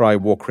how to try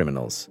war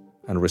criminals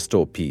and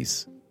restore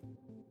peace.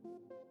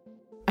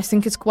 I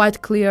think it's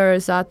quite clear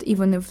that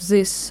even if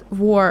this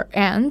war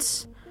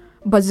ends,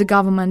 but the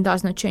government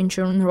does not change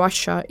in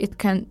Russia, it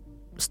can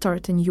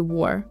start a new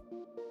war.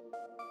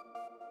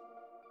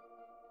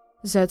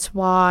 That's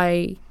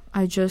why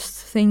I just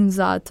think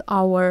that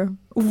our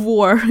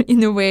war,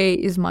 in a way,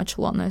 is much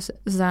longer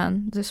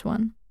than this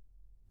one.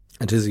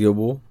 And is your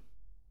war?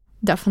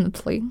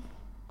 Definitely.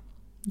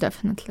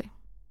 Definitely.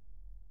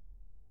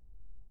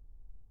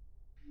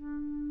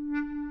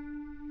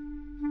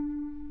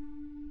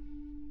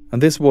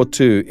 And this war,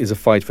 too, is a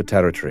fight for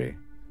territory.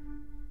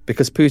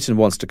 Because Putin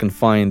wants to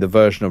confine the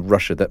version of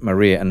Russia that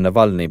Maria and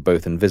Navalny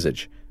both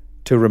envisage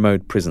to a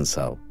remote prison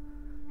cell.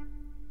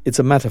 It's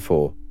a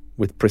metaphor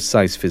with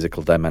precise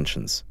physical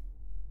dimensions.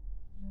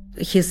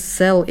 His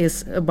cell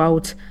is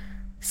about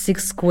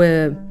 6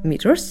 square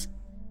meters.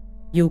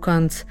 You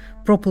can't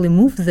properly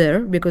move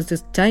there because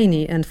it's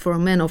tiny, and for a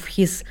man of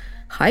his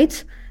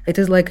height, it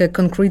is like a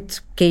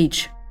concrete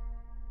cage.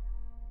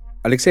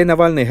 Alexei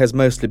Navalny has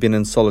mostly been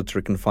in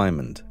solitary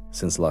confinement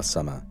since last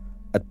summer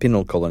at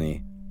penal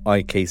colony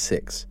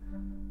IK6,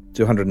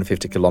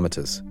 250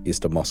 kilometers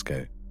east of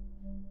Moscow.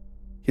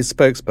 His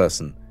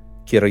spokesperson,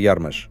 Kira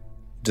Yarmysh,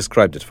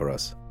 described it for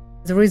us.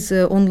 There is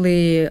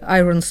only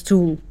iron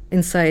stool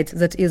inside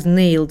that is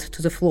nailed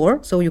to the floor,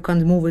 so you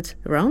can't move it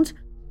around.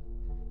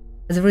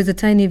 There is a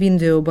tiny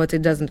window, but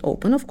it doesn't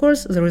open, of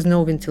course. There is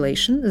no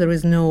ventilation. There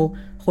is no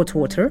hot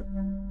water.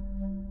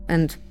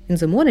 And in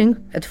the morning,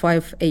 at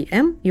 5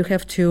 a.m., you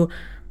have to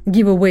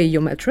give away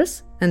your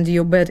mattress, and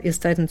your bed is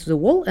tightened to the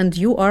wall, and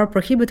you are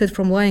prohibited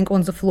from lying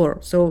on the floor.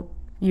 So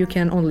you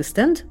can only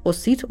stand or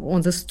sit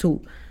on the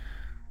stool.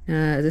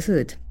 This is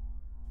it.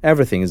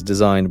 Everything is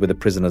designed with the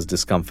prisoner's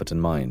discomfort in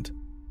mind.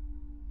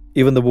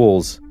 Even the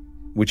walls,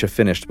 which are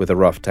finished with a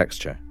rough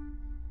texture.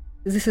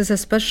 This is a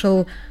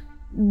special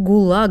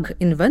gulag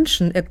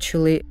invention,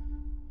 actually,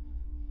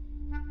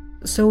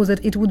 so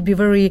that it would be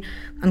very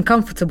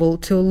uncomfortable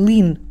to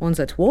lean on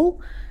that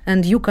wall,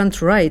 and you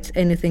can't write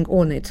anything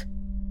on it.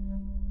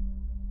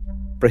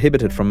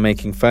 Prohibited from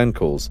making phone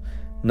calls,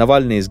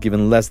 Navalny is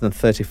given less than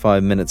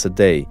 35 minutes a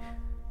day,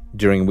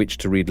 during which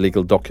to read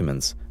legal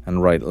documents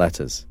and write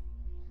letters.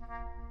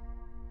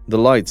 The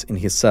lights in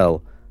his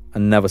cell are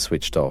never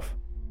switched off,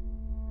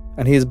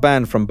 and he is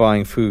banned from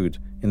buying food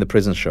in the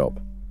prison shop,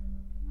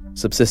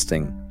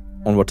 subsisting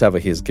on whatever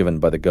he is given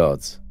by the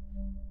guards.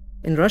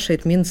 In Russia,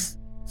 it means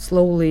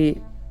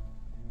slowly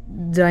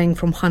dying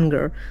from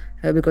hunger,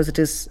 because it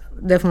is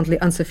definitely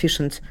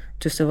insufficient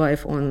to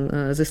survive on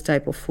this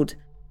type of food.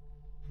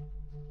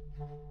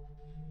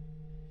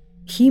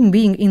 Him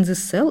being in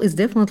this cell is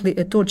definitely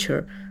a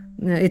torture.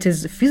 It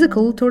is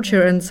physical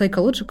torture and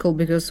psychological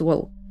because,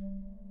 well,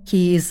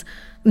 he is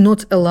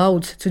not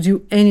allowed to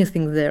do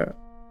anything there.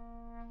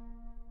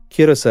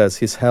 Kira says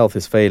his health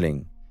is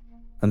failing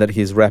and that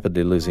he is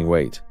rapidly losing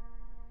weight.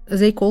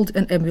 They called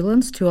an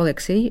ambulance to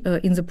Alexei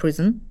in the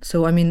prison.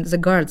 So, the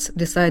guards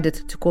decided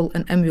to call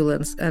an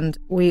ambulance, and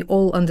we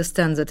all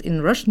understand that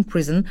in Russian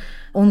prison,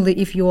 only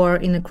if you are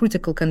in a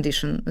critical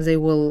condition, they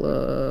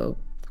will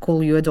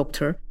call you a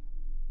doctor.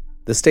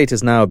 The state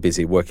is now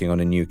busy working on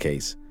a new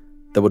case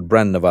that would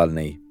brand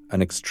Navalny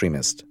an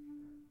extremist.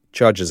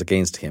 Charges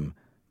against him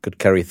could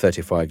carry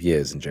 35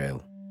 years in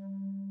jail.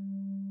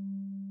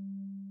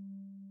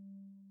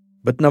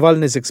 But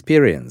Navalny's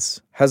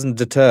experience hasn't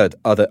deterred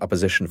other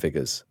opposition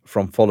figures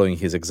from following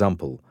his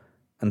example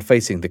and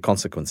facing the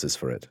consequences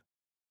for it.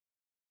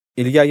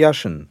 Ilya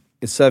Yashin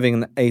is serving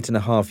an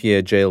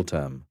 8.5-year jail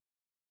term,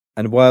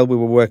 and while we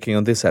were working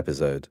on this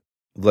episode,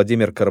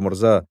 Vladimir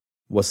Karamurza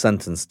was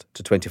sentenced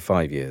to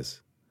 25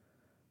 years.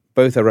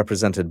 Both are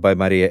represented by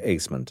Maria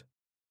Eismont,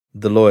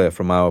 the lawyer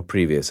from our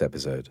previous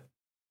episode.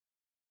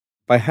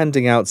 By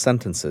handing out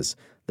sentences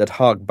that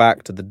hark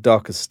back to the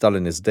darkest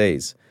Stalinist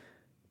days,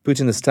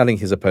 Putin is telling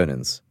his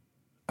opponents,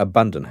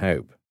 abandon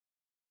hope.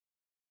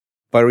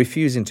 By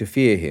refusing to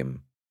fear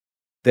him,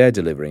 they're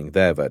delivering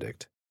their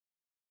verdict.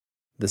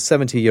 The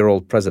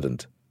 70-year-old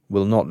president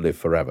will not live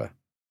forever.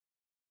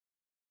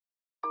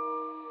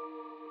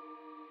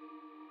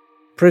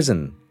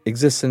 Prison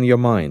exists in your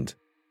mind,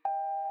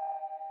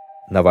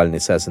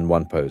 Navalny says in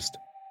one post.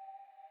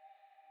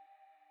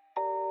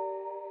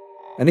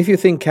 And if you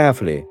think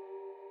carefully,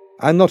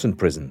 I'm not in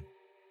prison,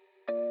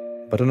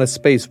 but on a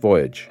space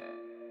voyage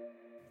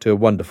to a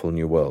wonderful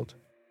new world.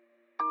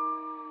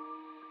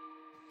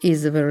 He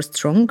is a very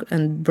strong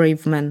and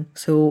brave man,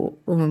 so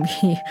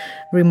he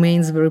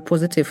remains very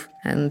positive,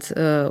 and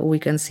we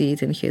can see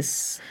it in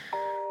his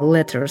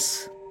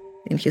letters,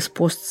 in his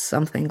posts,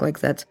 something like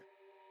that.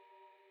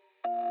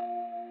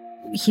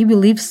 He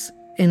believes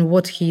in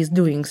what he is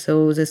doing,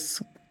 so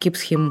this keeps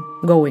him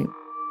going.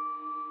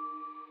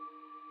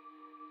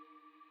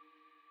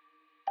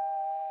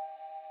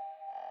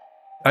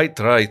 I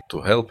try to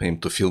help him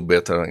to feel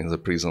better in the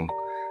prison,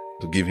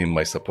 to give him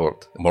my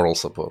support, moral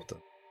support.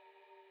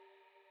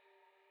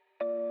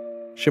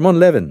 Shimon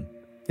Levin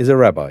is a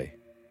rabbi.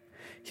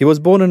 He was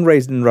born and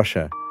raised in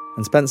Russia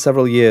and spent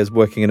several years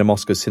working in a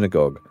Moscow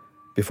synagogue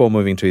before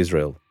moving to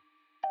Israel,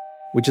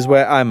 which is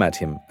where I met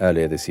him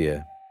earlier this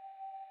year.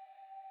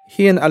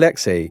 He and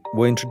Alexei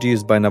were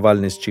introduced by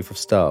Navalny's chief of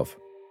staff.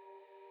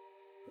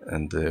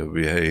 And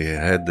we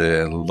had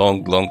a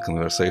long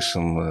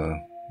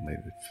conversation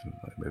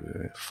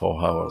maybe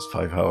 4 hours,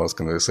 5 hours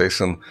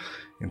conversation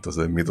into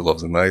the middle of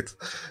the night.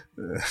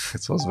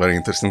 It was very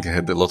interesting. He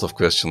had a lot of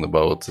questions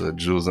about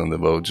Jews and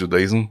about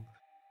Judaism.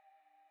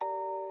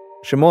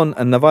 Shimon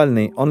and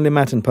Navalny only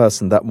met in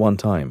person that one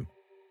time,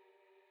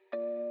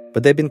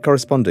 but they've been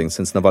corresponding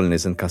since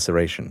Navalny's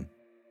incarceration.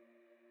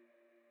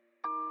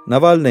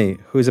 Navalny,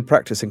 who is a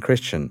practicing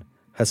Christian,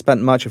 has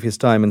spent much of his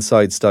time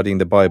inside studying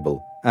the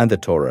Bible and the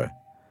Torah,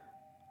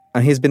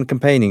 and he's been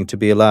campaigning to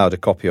be allowed a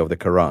copy of the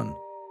Quran.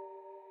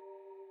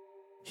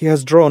 He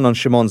has drawn on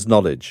Shimon's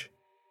knowledge,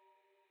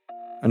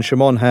 and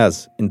Shimon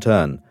has, in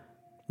turn,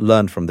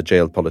 learned from the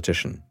jailed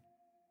politician.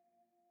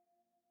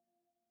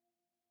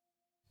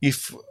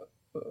 If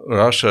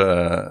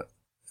Russia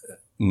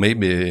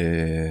maybe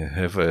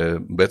have a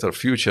better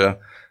future,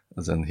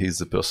 then he's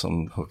the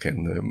person who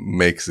can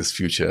make this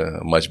future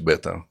much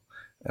better.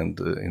 And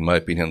in my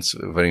opinion, it's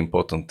very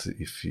important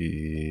if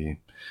he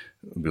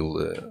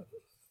will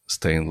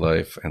stay in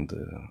life, and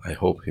I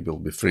hope he will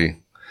be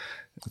free.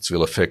 It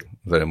will affect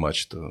very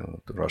much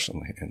to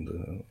Russian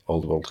and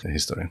old world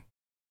history.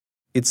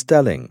 It's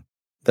telling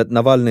that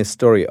Navalny's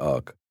story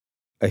arc,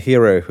 a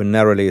hero who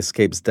narrowly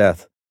escapes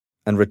death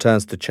and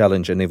returns to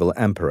challenge an evil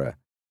emperor,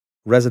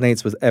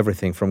 resonates with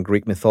everything from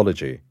Greek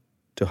mythology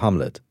to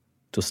Hamlet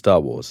to Star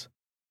Wars.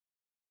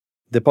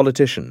 The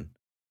politician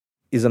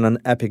is on an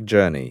epic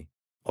journey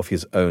of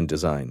his own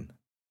design.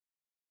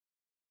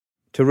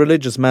 To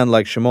religious men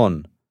like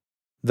Shimon,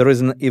 there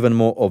is an even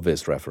more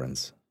obvious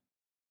reference.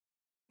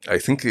 I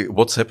think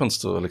what happens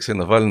to Alexei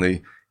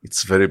Navalny,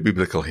 it's very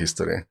biblical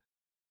history.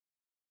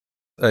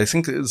 I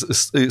think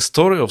the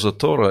story of the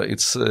Torah,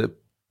 it's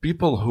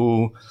people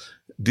who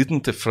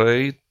didn't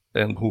afraid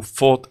and who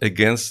fought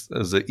against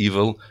the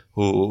evil,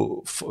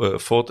 who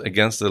fought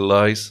against the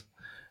lies,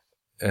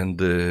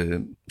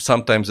 and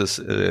sometimes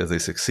they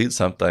succeed,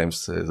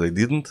 sometimes they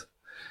didn't,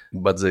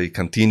 but they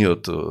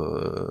continued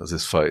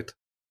this fight.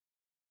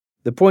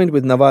 The point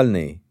with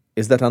Navalny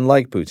is that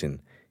unlike Putin,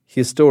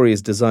 his story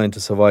is designed to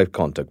survive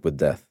contact with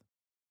death.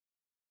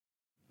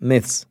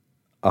 Myths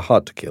are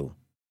hard to kill.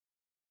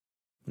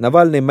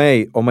 Navalny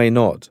may or may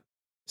not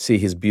see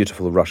his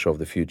beautiful Russia of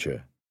the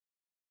future.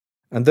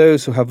 And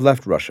those who have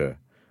left Russia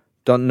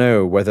don't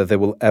know whether there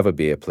will ever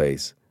be a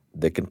place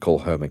they can call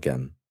home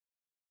again.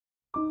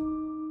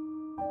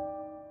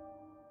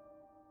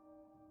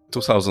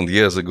 2,000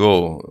 years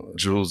ago,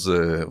 Jews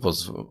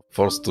was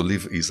forced to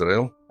leave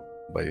Israel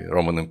by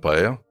Roman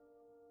Empire,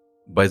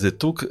 but they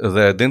took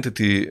their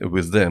identity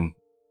with them.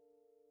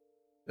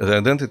 The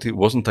identity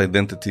wasn't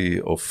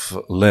identity of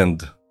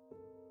land.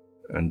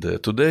 And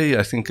today,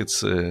 I think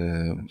it's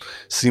a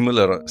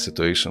similar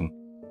situation.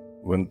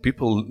 When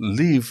people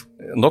leave,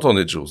 not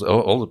only Jews,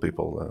 all the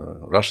people,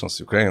 Russians,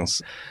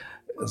 Ukrainians,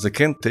 they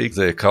can take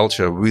their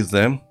culture with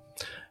them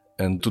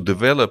and to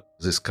develop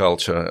this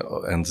culture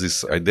and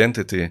this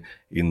identity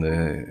in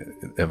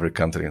every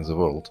country in the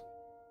world.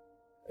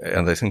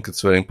 And I think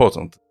it's very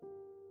important.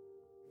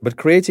 But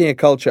creating a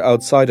culture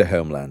outside a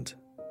homeland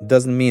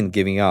doesn't mean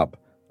giving up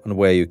on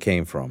where you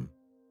came from.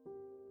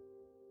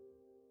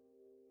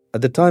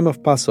 At the time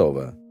of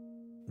Passover,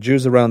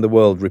 Jews around the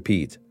world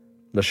repeat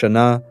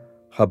Lashana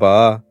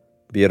Haba'ah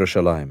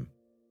B'Yerushalayim.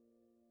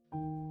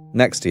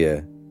 Next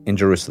year, in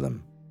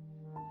Jerusalem.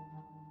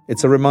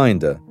 It's a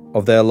reminder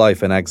of their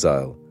life in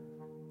exile,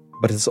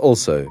 but it's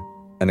also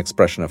an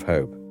expression of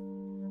hope.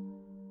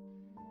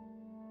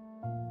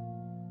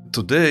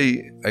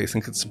 Today, I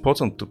think it's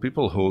important to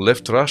people who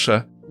left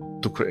Russia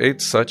to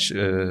create such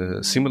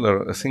a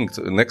similar thing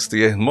next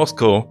year in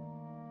Moscow.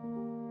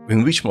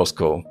 In which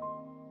Moscow?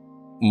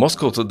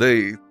 Moscow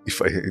today,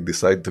 if I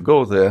decide to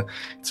go there,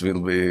 it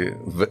will be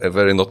a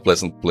very not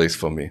pleasant place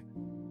for me.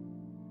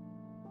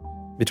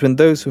 Between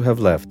those who have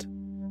left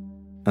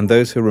and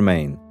those who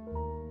remain,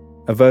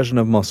 a version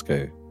of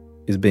Moscow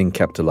is being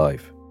kept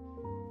alive.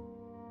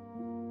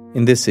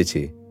 In this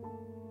city,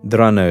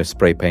 there are no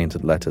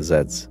spray-painted letter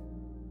Zs,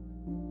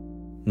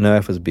 no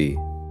FSB,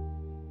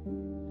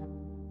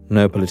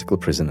 no political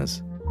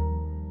prisoners,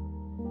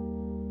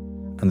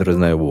 and there is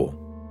no war.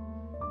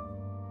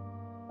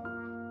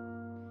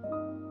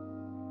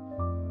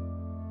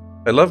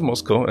 I love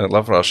Moscow, I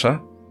love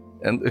Russia,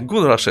 and a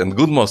good Russia and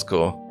good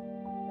Moscow.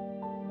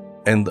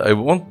 And I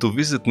want to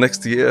visit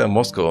next year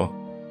Moscow.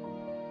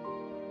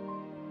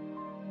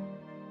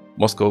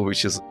 Moscow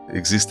which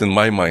exists in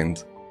my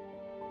mind.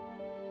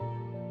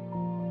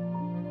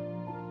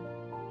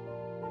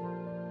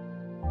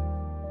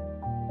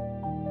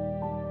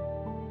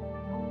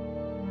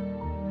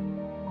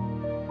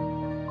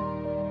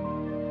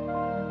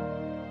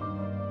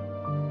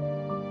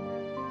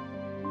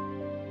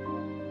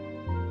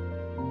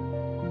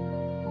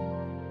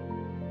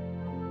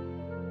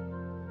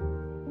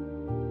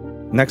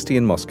 Next Year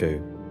in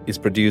Moscow is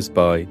produced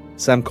by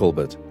Sam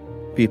Colbert,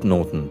 Pete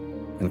Norton,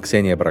 and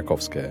Ksenia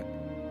Barakovskaya,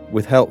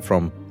 with help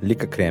from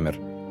Lika Kremer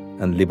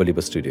and Liba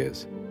Liba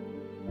Studios.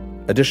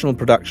 Additional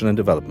production and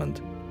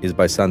development is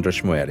by Sandra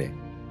Shmueli.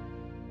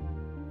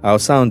 Our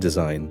sound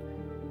design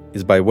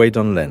is by Wei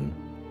Don Lin,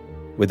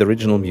 with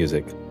original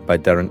music by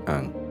Darren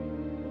Ang.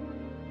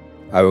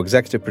 Our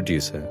executive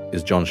producer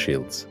is John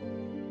Shields.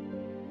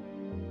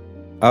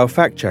 Our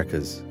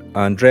fact-checkers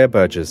are Andrea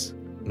Burgess,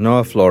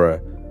 Noah Flora,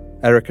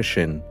 Erica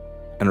Shin,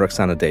 and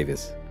Roxana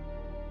Davis.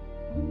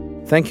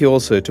 Thank you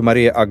also to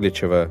Maria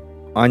Aglicheva,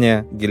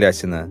 Anya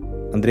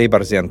Gilyasina, Andrei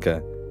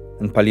Barzenko,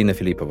 and Polina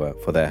Filipova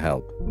for their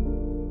help.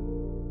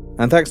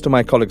 And thanks to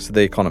my colleagues at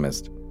The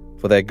Economist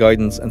for their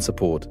guidance and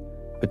support,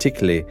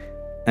 particularly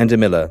Andy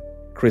Miller,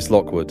 Chris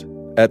Lockwood,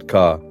 Ed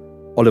Carr,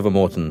 Oliver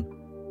Morton,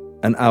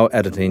 and our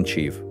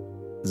editor-in-chief,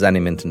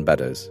 Zanny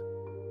Minton-Beddoes.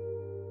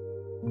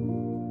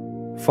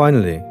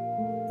 Finally,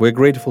 we're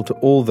grateful to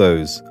all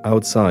those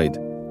outside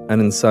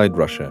and inside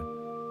Russia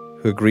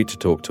who agreed to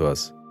talk to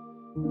us,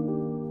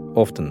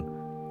 often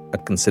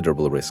at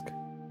considerable risk.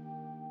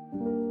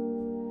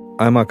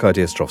 I'm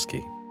Arkady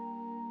Ostrovsky.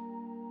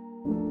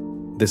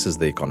 This is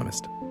The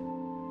Economist.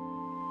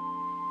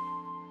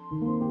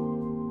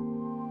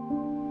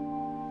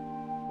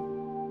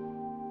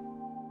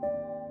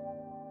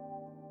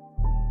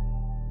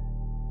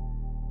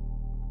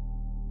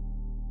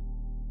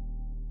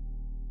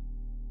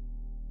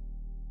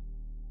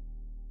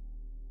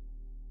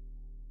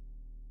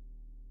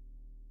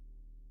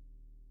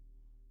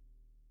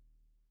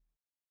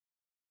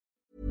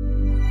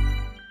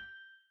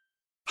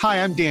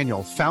 Hi, I'm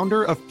Daniel,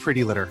 founder of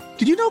Pretty Litter.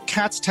 Did you know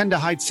cats tend to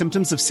hide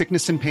symptoms of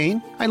sickness and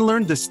pain? I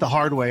learned this the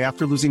hard way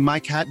after losing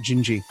my cat,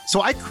 Gingy.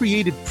 So I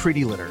created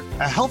Pretty Litter,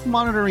 a health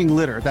monitoring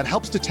litter that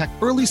helps detect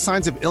early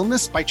signs of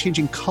illness by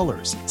changing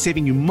colors,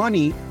 saving you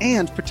money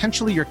and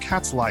potentially your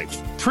cat's life.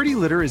 Pretty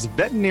Litter is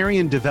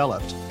veterinarian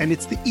developed, and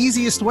it's the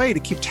easiest way to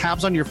keep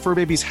tabs on your fur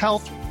baby's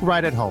health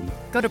right at home.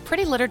 Go to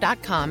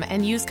prettylitter.com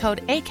and use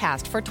code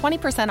ACAST for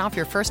 20% off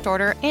your first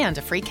order and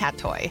a free cat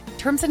toy.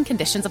 Terms and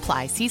conditions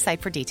apply. See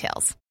site for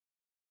details.